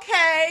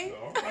okay.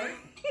 All right.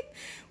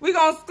 We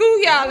gonna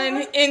school y'all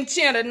in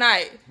chin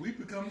tonight. We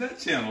become that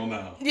channel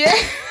now. Yeah.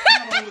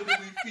 Not only do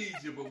we feed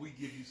you, but we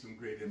give you some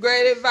great advice.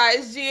 Great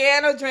advice.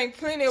 Gianna, drink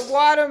plenty of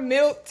water,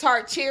 milk,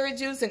 tart cherry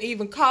juice, and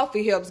even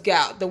coffee helps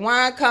gout. The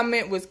wine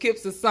comment was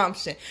Kip's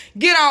assumption.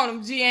 Get on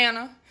them,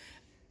 Gianna.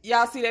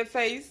 Y'all see that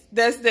face?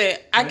 That's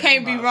that. I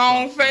can't be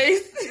wrong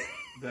face.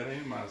 That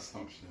ain't my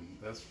assumption.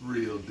 That's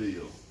real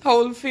deal.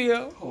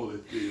 Holyfield.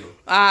 Holyfield.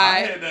 All right. I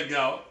had that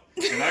gout,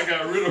 and I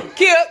got rid of it.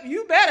 Kip,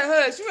 you better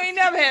hush. You ain't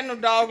never had no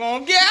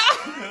doggone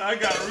gout. And I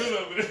got rid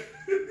of it.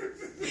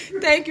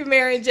 Thank you,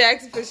 Mary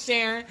Jackson, for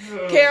sharing.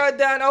 Carol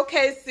Dunn.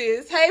 Okay,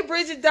 sis. Hey,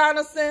 Bridget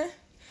Donaldson.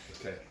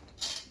 Okay.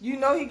 You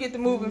know he get to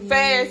moving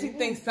fast. He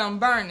thinks something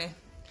burning.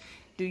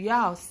 Do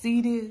y'all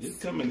see this?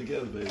 It's coming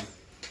together, baby.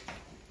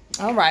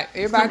 All right.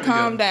 Everybody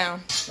calm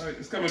down. All right,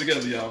 it's coming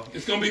together, y'all.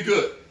 It's going to be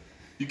good.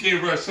 You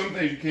can't rush. Some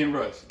things you can't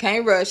rush.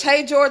 Can't rush.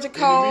 Hey, Georgia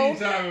Cole. In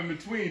the meantime, in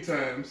between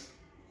times,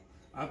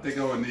 I think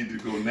I would need to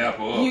go nap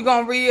her up. You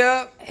gonna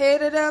re-up?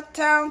 Headed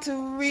uptown to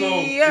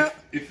re-up.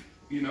 So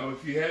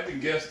if you're having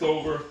guests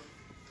over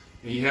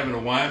and you're having a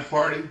wine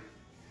party,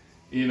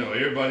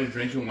 everybody's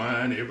drinking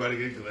wine, everybody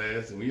get a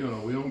glass, and we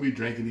don't be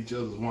drinking each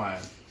other's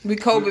wine. We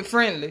COVID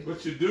friendly.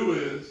 What you do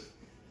is,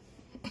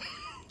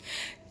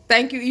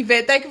 thank you,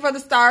 Yvette. Thank you for the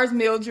stars,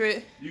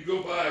 Mildred. You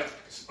go by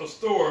a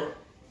store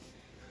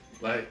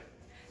like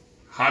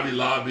Hobby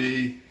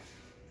Lobby,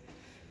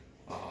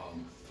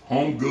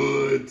 Home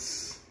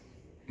Goods,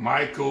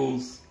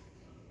 Michael's,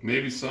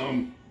 maybe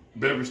some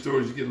beverage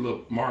stores. You get a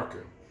little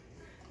marker.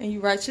 And you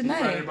write your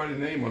name. Write everybody's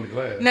name on the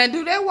glass. Now,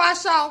 do that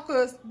wash off?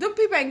 Because them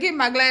people ain't getting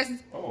my glasses.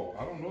 Oh,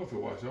 I don't know if it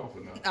wash off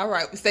or not. All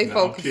right, stay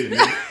focused. I'm kidding.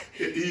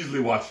 It easily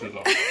washes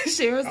off.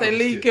 Sharon said,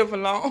 leave Kip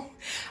alone.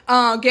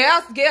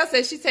 Gail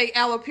said she take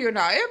aloe pure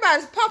now.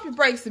 Everybody's pump your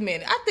brakes a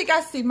minute. I think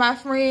I see my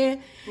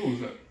friend. Who's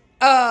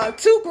that?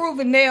 Two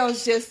Groovy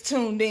Nails just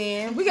tuned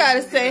in. We got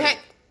to say, hey.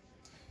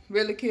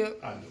 Really, Kip?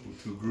 I know who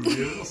Two Groovy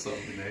is or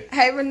something, eh?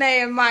 Hey,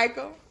 Renee and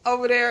Michael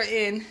over there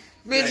in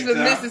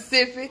Ridgeland,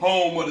 Mississippi.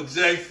 Home of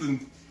the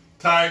Jackson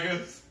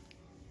Tigers.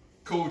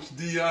 Coach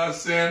Deion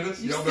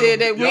Sanders. Y'all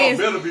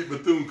better beat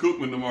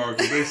Bethune-Cookman tomorrow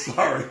because they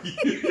sorry.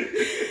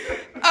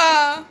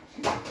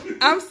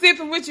 I'm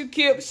sipping with you,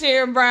 Kip,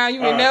 Sharon Brown.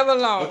 You were never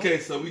alone. Okay,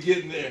 so we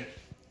getting there.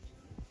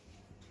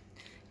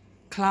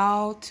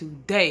 Cloud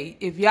today.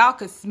 If y'all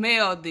could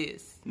smell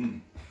this.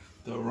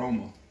 The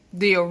aroma.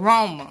 The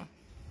aroma.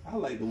 I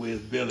like the way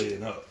it's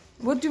bellying up.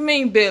 What do you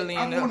mean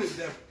bellying up?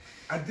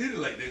 I did it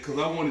like that because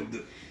I wanted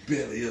to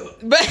belly up.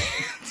 But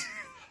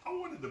I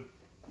wanted to,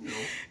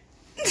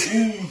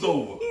 ooze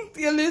over.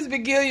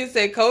 Elizabeth Gillian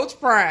said, Coach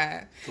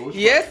Prime.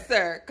 Yes,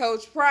 sir.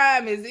 Coach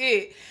Prime is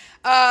it.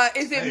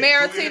 Is it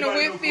Maritina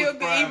Whitfield?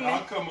 Good evening.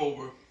 I'll come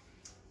over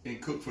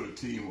and cook for the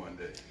team one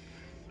day.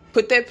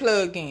 Put that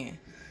plug in.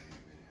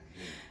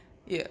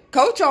 Yeah.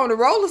 Coach on the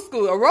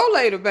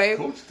rollator, baby.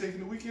 Coach taking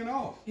the weekend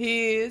off.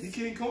 He is. He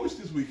can't coach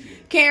this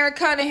weekend. Karen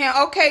Cunningham.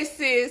 Okay,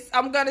 sis.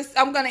 I'm gonna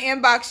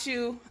inbox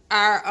you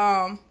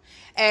our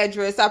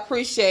address. I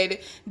appreciate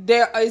it.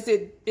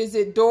 Is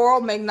it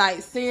Doral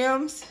McKnight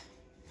Sims?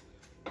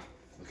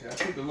 Okay,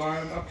 I put the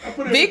line. I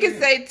put it. Vicky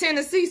say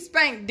Tennessee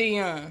spanked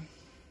Dion.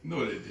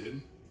 No, they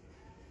didn't.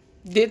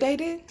 Did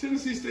they?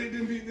 Tennessee State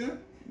didn't beat them.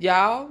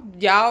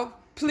 Y'all.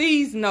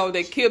 Please know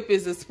that Kip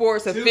is a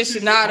sports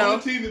aficionado. The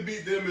only team that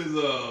beat them is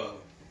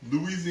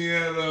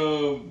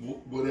Louisiana,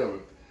 whatever.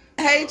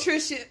 Hey,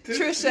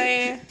 Trisha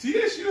Ann.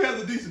 TSU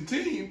has a decent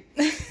team,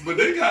 but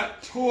they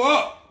got tore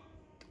up.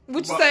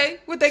 What you say?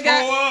 What they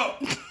got? Tore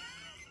up.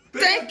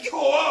 They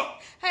tore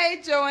up.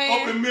 Hey,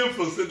 Joanne. Up in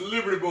Memphis at the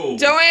Liberty Bowl.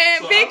 Joanne,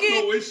 so Vicky. I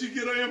don't know where she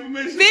get her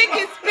information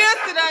Vicky from.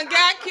 Spencer done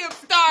got Kip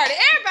started.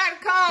 Everybody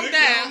calm Vicky, I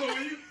down. don't know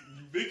where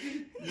Vicky,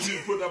 you need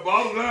to put that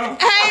bottle down.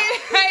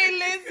 Hey,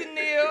 listen,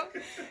 Neil.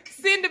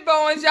 Cindy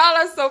Bowens, y'all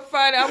are so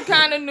funny. I'm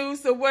kind of new,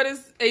 so what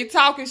is a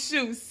talking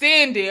shoe?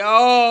 Cindy.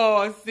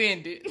 Oh,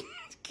 Cindy.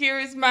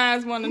 Curious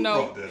minds want to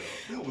know. Who brought that up?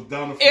 That was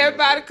Donna.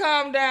 Everybody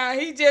calm down.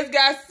 He just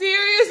got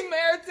serious.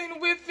 Maritina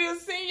Whitfield,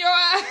 seen your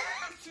eyes.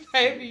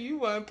 Baby, you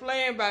wasn't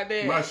playing by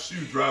that. My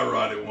shoe dry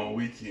rotted one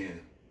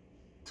weekend.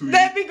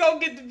 Let me go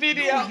get the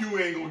video. No, you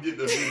ain't gonna get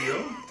the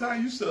video. Ty,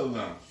 you settle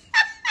down.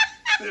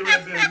 Stay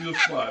right there in your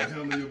spot.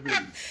 Handle your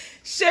business.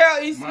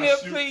 Cheryl E.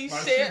 Smith, please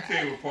share. My shoe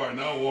came apart and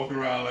I was walking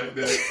around like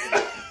that.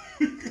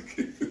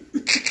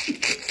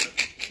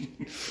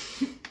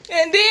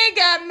 And then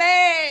got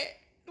mad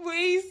when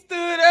he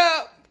stood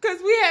up.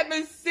 Because we had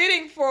been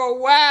sitting for a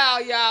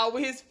while, y'all,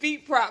 with his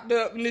feet propped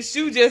up and the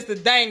shoe just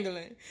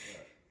a-dangling.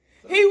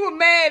 He was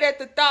mad at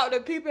the thought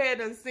that people had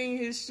done seen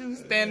his shoe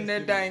standing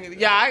there dangling.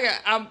 Yeah,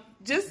 I'm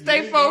just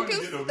stay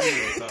focused.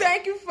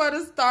 Thank you for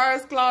the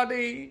stars,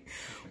 Claudine.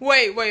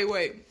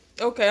 Wait.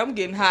 Okay, I'm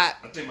getting hot.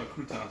 I think my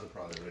croutons are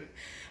probably ready.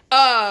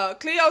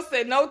 Cleo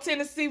said, no,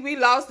 Tennessee, we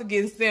lost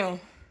against them.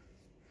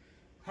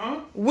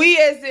 Huh? We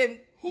as in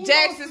Who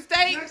Jackson lost?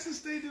 State. Jackson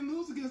State didn't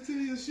lose against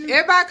Tennessee.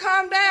 Everybody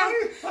calm down.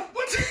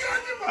 What you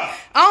talking about?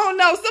 I don't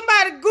know.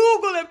 Somebody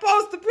Google and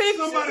post the picture.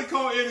 Somebody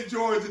call Eddie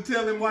George and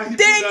tell him why he put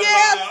Danielle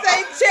that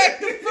line out. say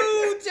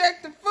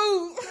check the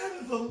food.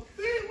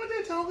 What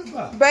they talking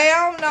about? Babe,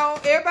 I don't know.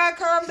 Everybody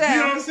calm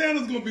down. Deion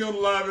Sanders gonna be on the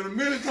live in a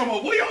minute talking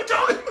about what y'all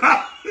talking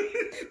about.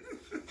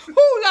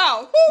 Who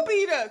lost? Who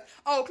beat us?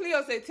 Oh,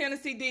 Cleo said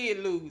Tennessee did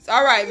lose.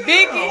 All right,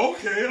 Vicky. Yeah,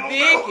 okay.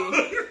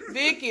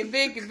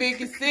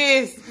 Vicky,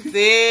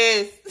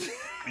 sis.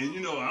 And you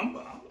know,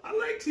 I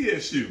like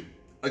TSU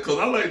because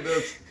I like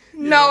the.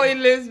 No,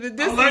 Elizabeth.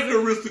 I like the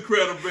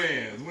aristocratic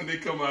bands when they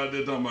come out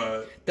there talking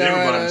about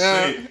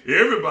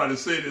everybody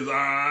say this.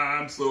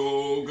 I'm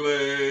so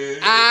glad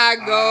I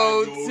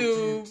go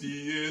to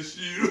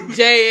TSU,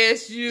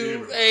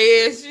 JSU,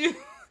 ASU.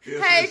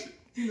 Hey,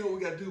 you know what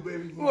we gotta do,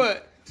 baby?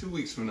 What? 2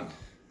 weeks from now,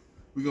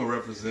 we're gonna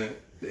represent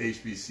the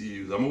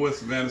HBCUs. I'm gonna wear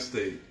Savannah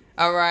State.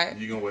 All right.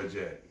 You're gonna wear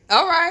Jack.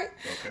 All right.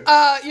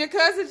 Okay. Your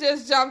cousin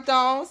just jumped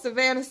on,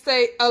 Savannah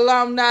State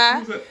alumni.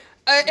 Who's that?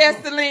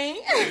 Esteline.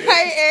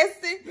 Hey,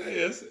 Esty.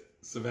 Hey, Esty.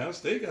 Savannah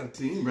State got a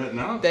team right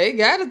now. They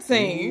got a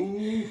team.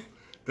 Ooh,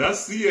 that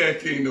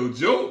SEAC ain't no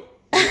joke.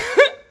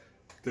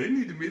 They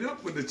need to meet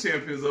up with the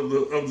champions of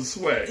the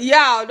swag.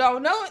 Y'all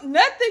don't know.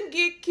 Nothing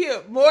get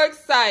Kip more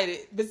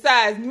excited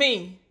besides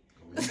me.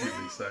 We get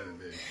excited,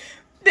 baby.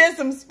 Than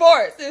some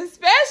sports,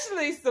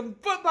 especially some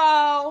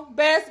football,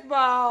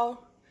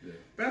 basketball. Yeah.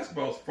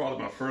 Basketball's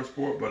probably my first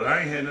sport, but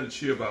I ain't had nothing to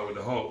cheer about with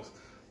the Hawks.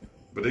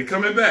 But they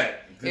coming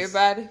back.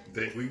 Everybody?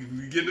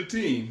 We get the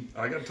team.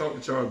 I got to talk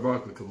to Charles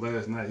Barkley because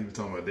last night he was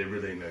talking about they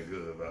really ain't that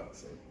good about it.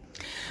 So,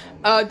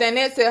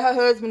 Danette said her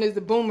husband is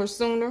a Boomer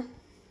Sooner.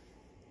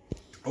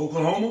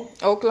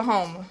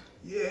 Oklahoma.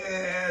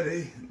 Yeah,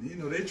 they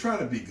try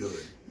to be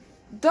good.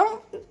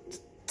 Don't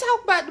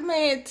talk about the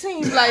man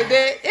team like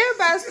that.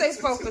 Everybody stay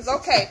focused.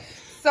 Okay.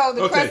 So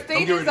the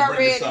Crustinas are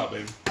ready. This out,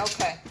 baby.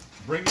 Okay.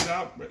 Bring it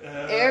out.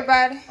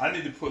 Everybody. I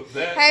need to put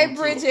that. Hey,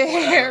 Bridget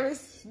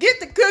Harris.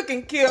 Get the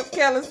cooking, Kip,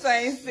 Kelly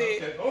Sain said.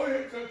 Okay. Oh,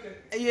 yeah, cooking.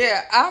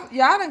 Yeah,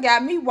 y'all done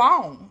got me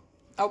warm.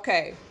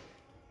 Okay.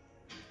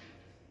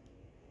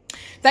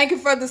 Thank you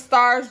for the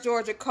stars,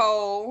 Georgia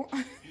Cole.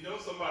 You know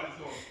somebody's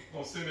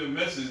gonna send me a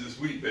message this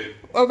week, baby.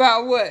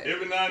 About what?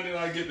 Every now and then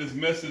I get this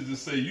message that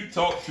say, you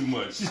talk too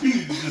much. You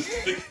need to just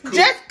cook.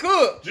 Just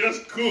cook.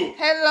 Just cook.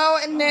 Hello,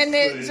 and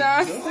Nanette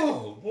Johnson.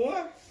 Oh,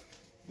 boy.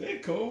 They're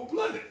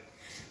cold-blooded.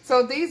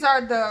 So these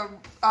are the,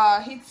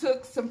 he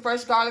took some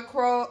fresh garlic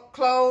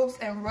cloves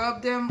and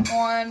rubbed them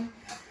on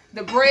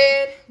the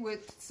bread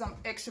with some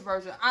extra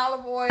virgin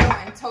olive oil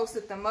and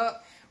toasted them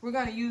up. We're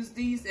going to use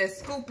these as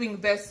scooping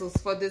vessels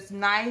for this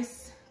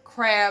nice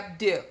crab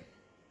dip.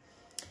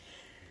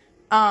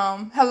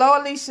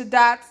 Hello, Alicia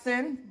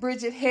Dotson.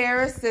 Bridget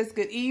Harris says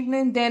good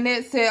evening.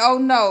 Danette said, oh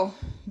no,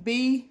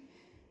 B,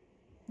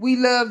 we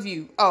love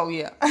you. Oh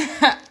yeah.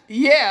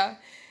 Yeah.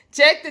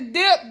 Check the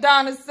dip,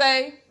 Donna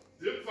say.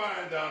 Dip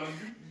fine, Donna.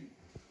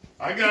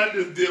 I got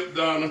this dip,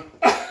 Donna.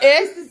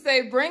 Esther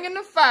say, bring in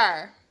the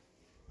fire.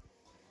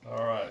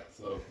 All right,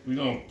 so we're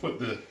going to put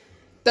the...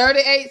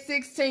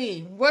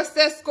 38-16. What's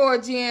that score,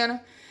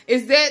 Gianna?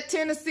 Is that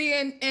Tennessee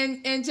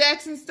and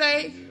Jackson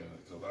State? Yeah,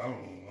 because I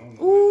don't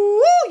know.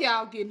 Ooh,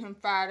 y'all getting him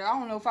fired. I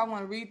don't know if I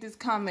want to read this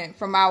comment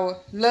from our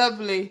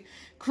lovely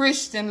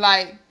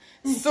Christian-like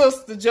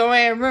sister,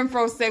 Joanne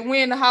Renfro, said,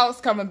 when the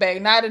house coming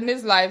back? Not in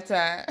this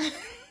lifetime.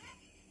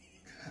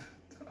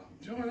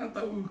 Joanne, I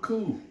thought we were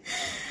cool.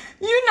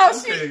 You know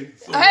okay,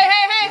 she... So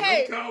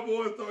hey. When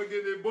Cowboys start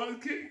getting their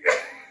butt kicked,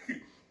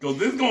 because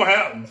this is going to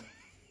happen.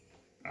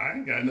 I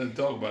ain't got nothing to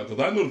talk about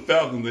because I know the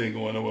Falcons ain't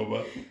going nowhere,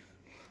 but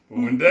But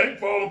when Dak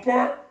fall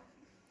apart,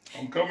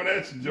 I'm coming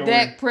at you, Joey.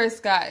 Dak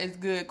Prescott is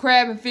good.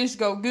 Crab and fish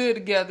go good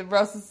together.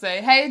 Russell say,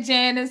 "Hey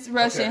Janice,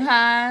 Russian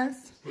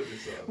Hines." Put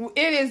this up.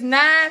 It is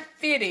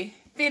 9:50,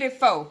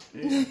 54.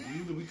 Yeah,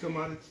 usually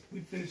we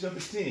finish up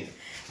at 10.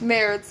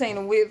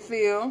 Maritina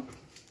Whitfield.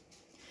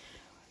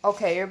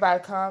 Okay,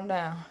 everybody calm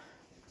down.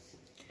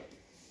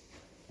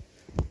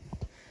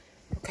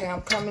 Okay,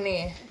 I'm coming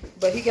in.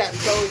 But he got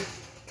to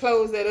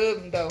close that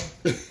oven, though.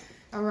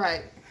 All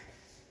right.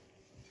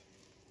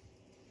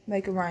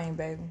 Make it rain,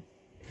 baby.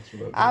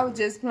 I was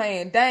just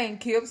playing. Dang,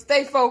 Kip.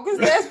 Stay focused.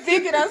 That's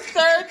Vicky done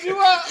stirred you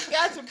up.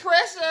 Got your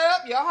pressure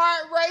up. Your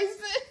heart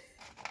racing.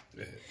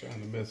 Yeah,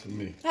 trying to mess with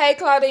me. Hey,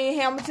 Claudine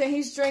Hamilton.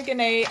 He's drinking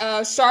a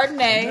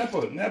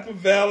Chardonnay. Napa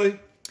Valley.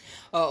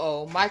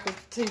 Uh-oh. Michael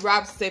T.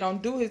 Robinson said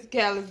don't do his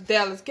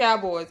Dallas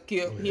Cowboys,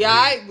 Kip. Yeah. He all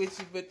right with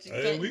you, but you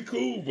Hey, can't. we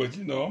cool, but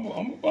you know,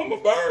 I'm a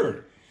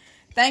bird.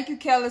 Thank you,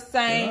 Kelly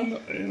Sane.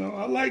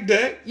 I like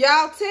that.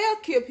 Y'all tell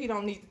Kip he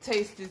don't need to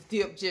taste this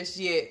dip just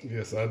yet.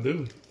 Yes, I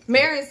do.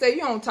 Marion said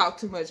you don't talk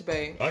too much,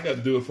 babe. I got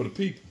to do it for the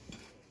people.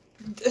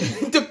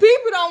 The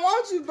people don't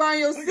want you to burn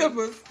your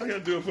sippers. I got to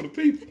do it for the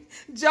people.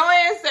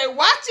 Joanne said,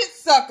 watch it,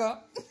 sucker.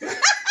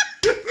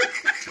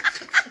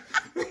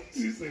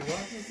 She said,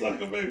 watch it,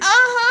 sucker, baby.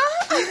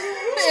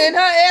 Uh-huh. In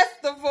her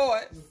Esther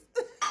voice.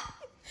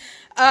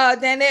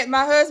 Danette,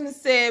 my husband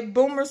said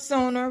Boomer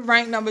Sooner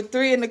ranked number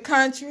 3 in the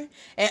country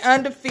and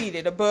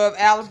undefeated above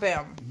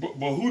Alabama. But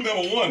who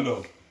number 1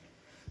 though?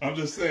 I'm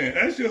just saying.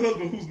 Ask your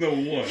husband who's number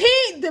 1.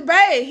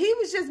 He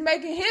was just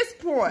making his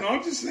point. No,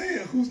 I'm just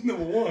saying who's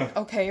number 1.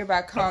 Okay,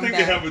 everybody calm down. I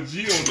think they have a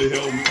G on the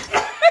helmet.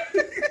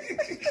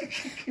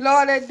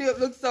 Lord, that dip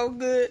looks so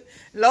good.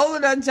 Lola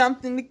done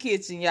jumped in the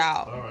kitchen,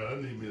 y'all. All right, I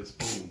need me a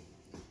spoon.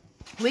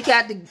 We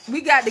got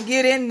to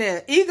get in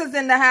there. Eagles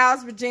in the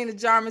house. Regina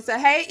Jarman said,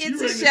 "Hey,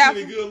 it's a chef."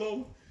 You good,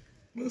 Lola?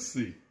 Let's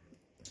see.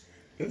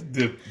 Let's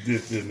dip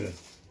in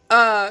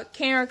there.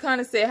 Karen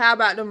Connor said, "How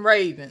about them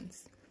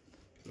Ravens?"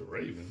 The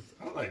Ravens.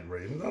 I like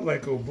Ravens. I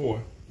like old boy.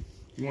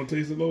 You want to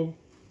taste it, Lola?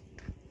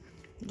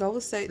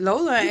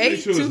 Lola ain't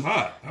make sure it's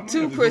hot. I might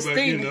too have to go back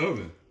in pristine. the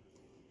oven.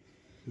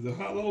 Is it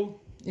hot, Lola?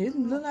 It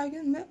look like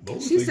it's milk.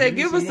 Lola She said,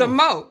 "Give us some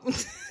more."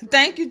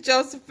 Thank you,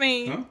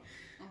 Josephine. Huh?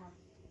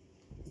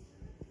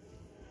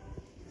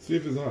 See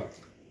if it's hot.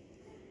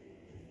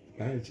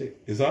 I ain't check.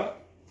 It's hot?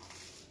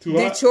 Too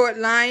hot? Detroit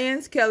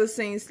Lions, Kelly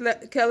Saint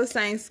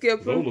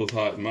Skipper. Lola's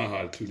hot and my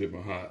hot, 2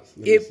 different hots.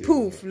 It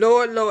poof.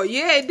 Lord.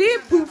 Yeah, it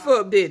did poof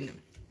up, didn't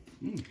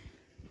it?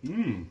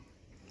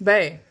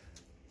 Babe,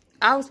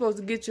 I was supposed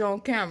to get you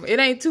on camera. It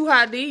ain't too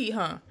hot to eat,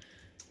 huh?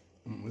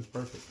 It's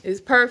perfect. It's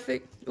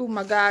perfect. Oh,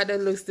 my God, that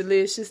looks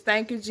delicious.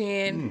 Thank you,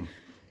 Jen.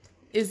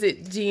 Is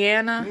it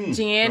Gianna,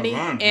 Gianni,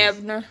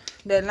 Abner?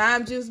 That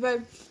lime juice,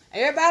 baby.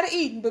 Everybody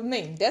eating but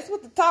me. That's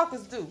what the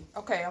talkers do.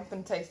 Okay, I'm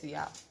finna taste it,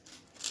 y'all.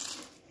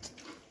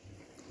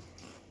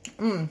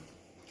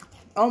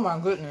 Oh, my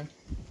goodness.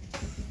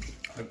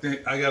 I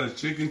think I got a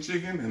chicken,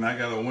 and I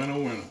got a winner.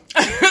 Winner,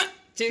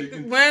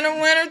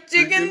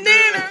 chicken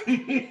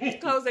dinner.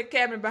 Close that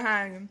cabinet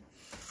behind him.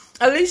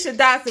 Alicia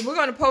Dotson, we're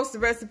going to post the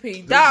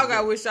recipe. Dog,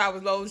 I wish I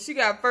was Lola. She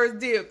got first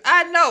dip.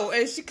 I know,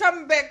 and she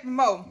coming back for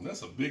more.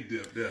 That's a big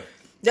dip there.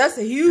 That's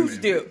a huge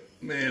dip.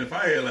 Man, if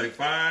I had like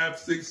 5,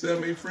 6,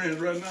 7, 8 friends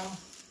right now,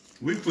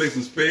 we'd play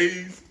some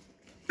spades,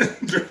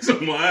 drink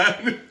some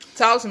wine,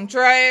 talk some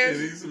trash,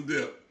 and eat some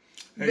dip.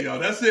 Hey, y'all,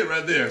 that's it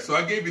right there. So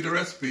I gave you the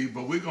recipe,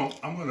 but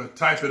I'm going to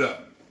type it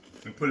up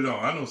and put it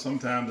on. I know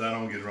sometimes I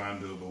don't get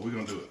around to it, but we're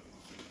going to do it.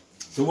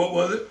 So what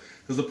was it?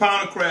 It was a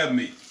pound of crab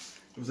meat.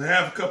 It was a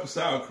half a cup of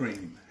sour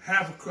cream,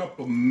 half a cup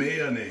of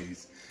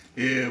mayonnaise.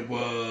 It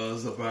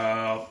was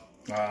about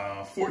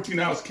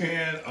 14-ounce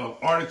can of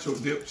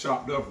artichoke dip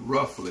chopped up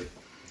roughly.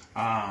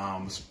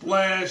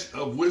 Splash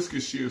of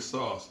Worcestershire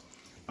sauce.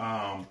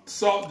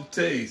 Salt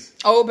to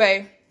taste. Old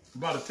Bay.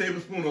 About a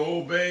tablespoon of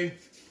Old Bay.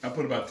 I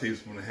put about a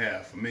tablespoon and a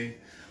half for me.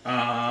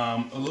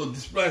 A little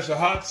splash of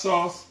hot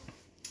sauce.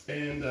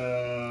 And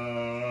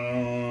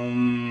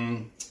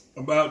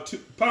about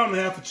 1.5 pounds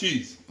of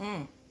cheese.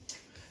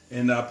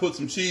 And I put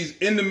some cheese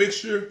in the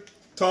mixture,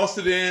 tossed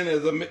it in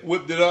as I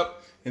whipped it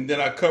up, and then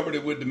I covered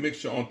it with the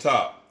mixture on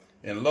top.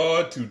 And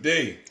Lord,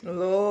 today.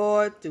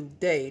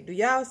 Do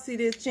y'all see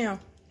this, Chim?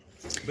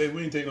 Babe,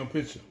 we didn't take no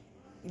picture.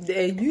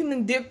 You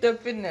done dipped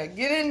up in there.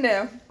 Get in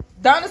there.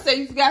 Donna said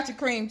you forgot your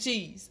cream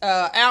cheese. 8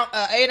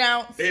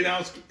 ounce. 8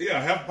 ounce,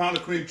 yeah, half a pound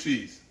of cream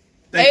cheese.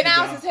 8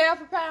 ounces,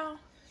 half a pound?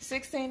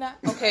 16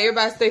 ounces? Okay,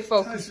 everybody stay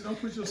focused. Hey,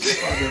 don't put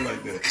yourself out there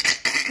like that.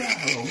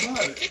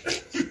 God,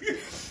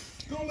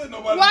 don't let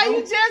nobody Why know.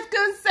 you just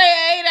couldn't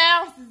say 8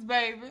 ounces,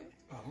 baby?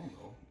 I don't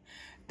know.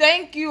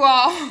 Thank you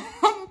all.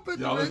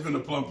 Y'all, it's been a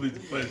plum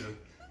pleasure.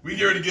 We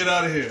get ready to get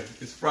out of here.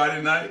 It's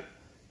Friday night.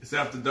 It's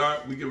after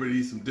dark. We get ready to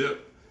eat some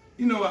dip.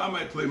 You know what? I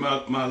might play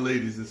my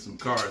ladies in some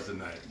cards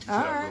tonight. Just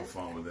have a little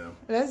fun with them.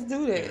 Let's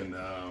do that. And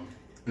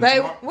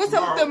babe, what's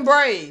up with them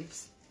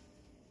Braves?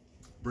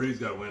 Braves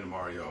got to win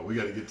tomorrow, y'all. We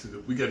got to get to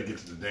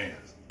the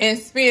dance. And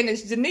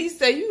spinach. Denise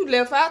said you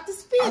left out the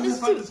spinach. I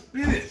left out the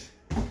spinach.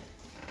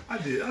 I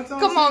did.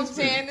 Come on,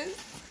 Janice.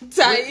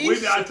 Taisha. Wait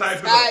till I type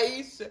it up.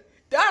 Taisha.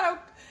 Don't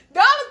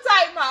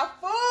type my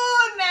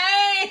full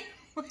name.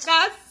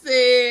 I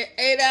said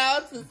 8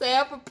 ounces,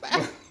 half a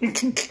pound.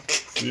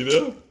 See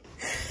that?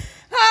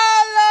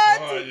 Oh,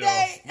 Lord, All right,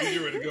 today. y'all. We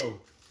get ready to go.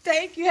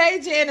 Thank you. Hey,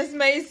 Janice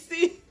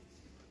Macy.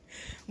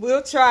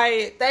 We'll try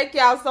it. Thank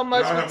y'all so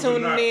much Y'all for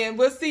tuning in.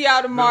 We'll see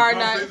y'all tomorrow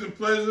night. It's a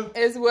pleasure.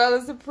 As well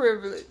as a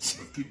privilege.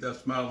 But keep that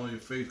smile on your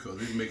face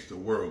because it makes the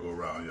world go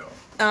round, y'all.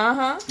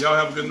 Uh-huh. Y'all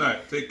have a good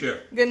night. Take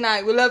care. Good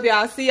night. We love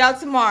y'all. See y'all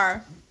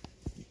tomorrow.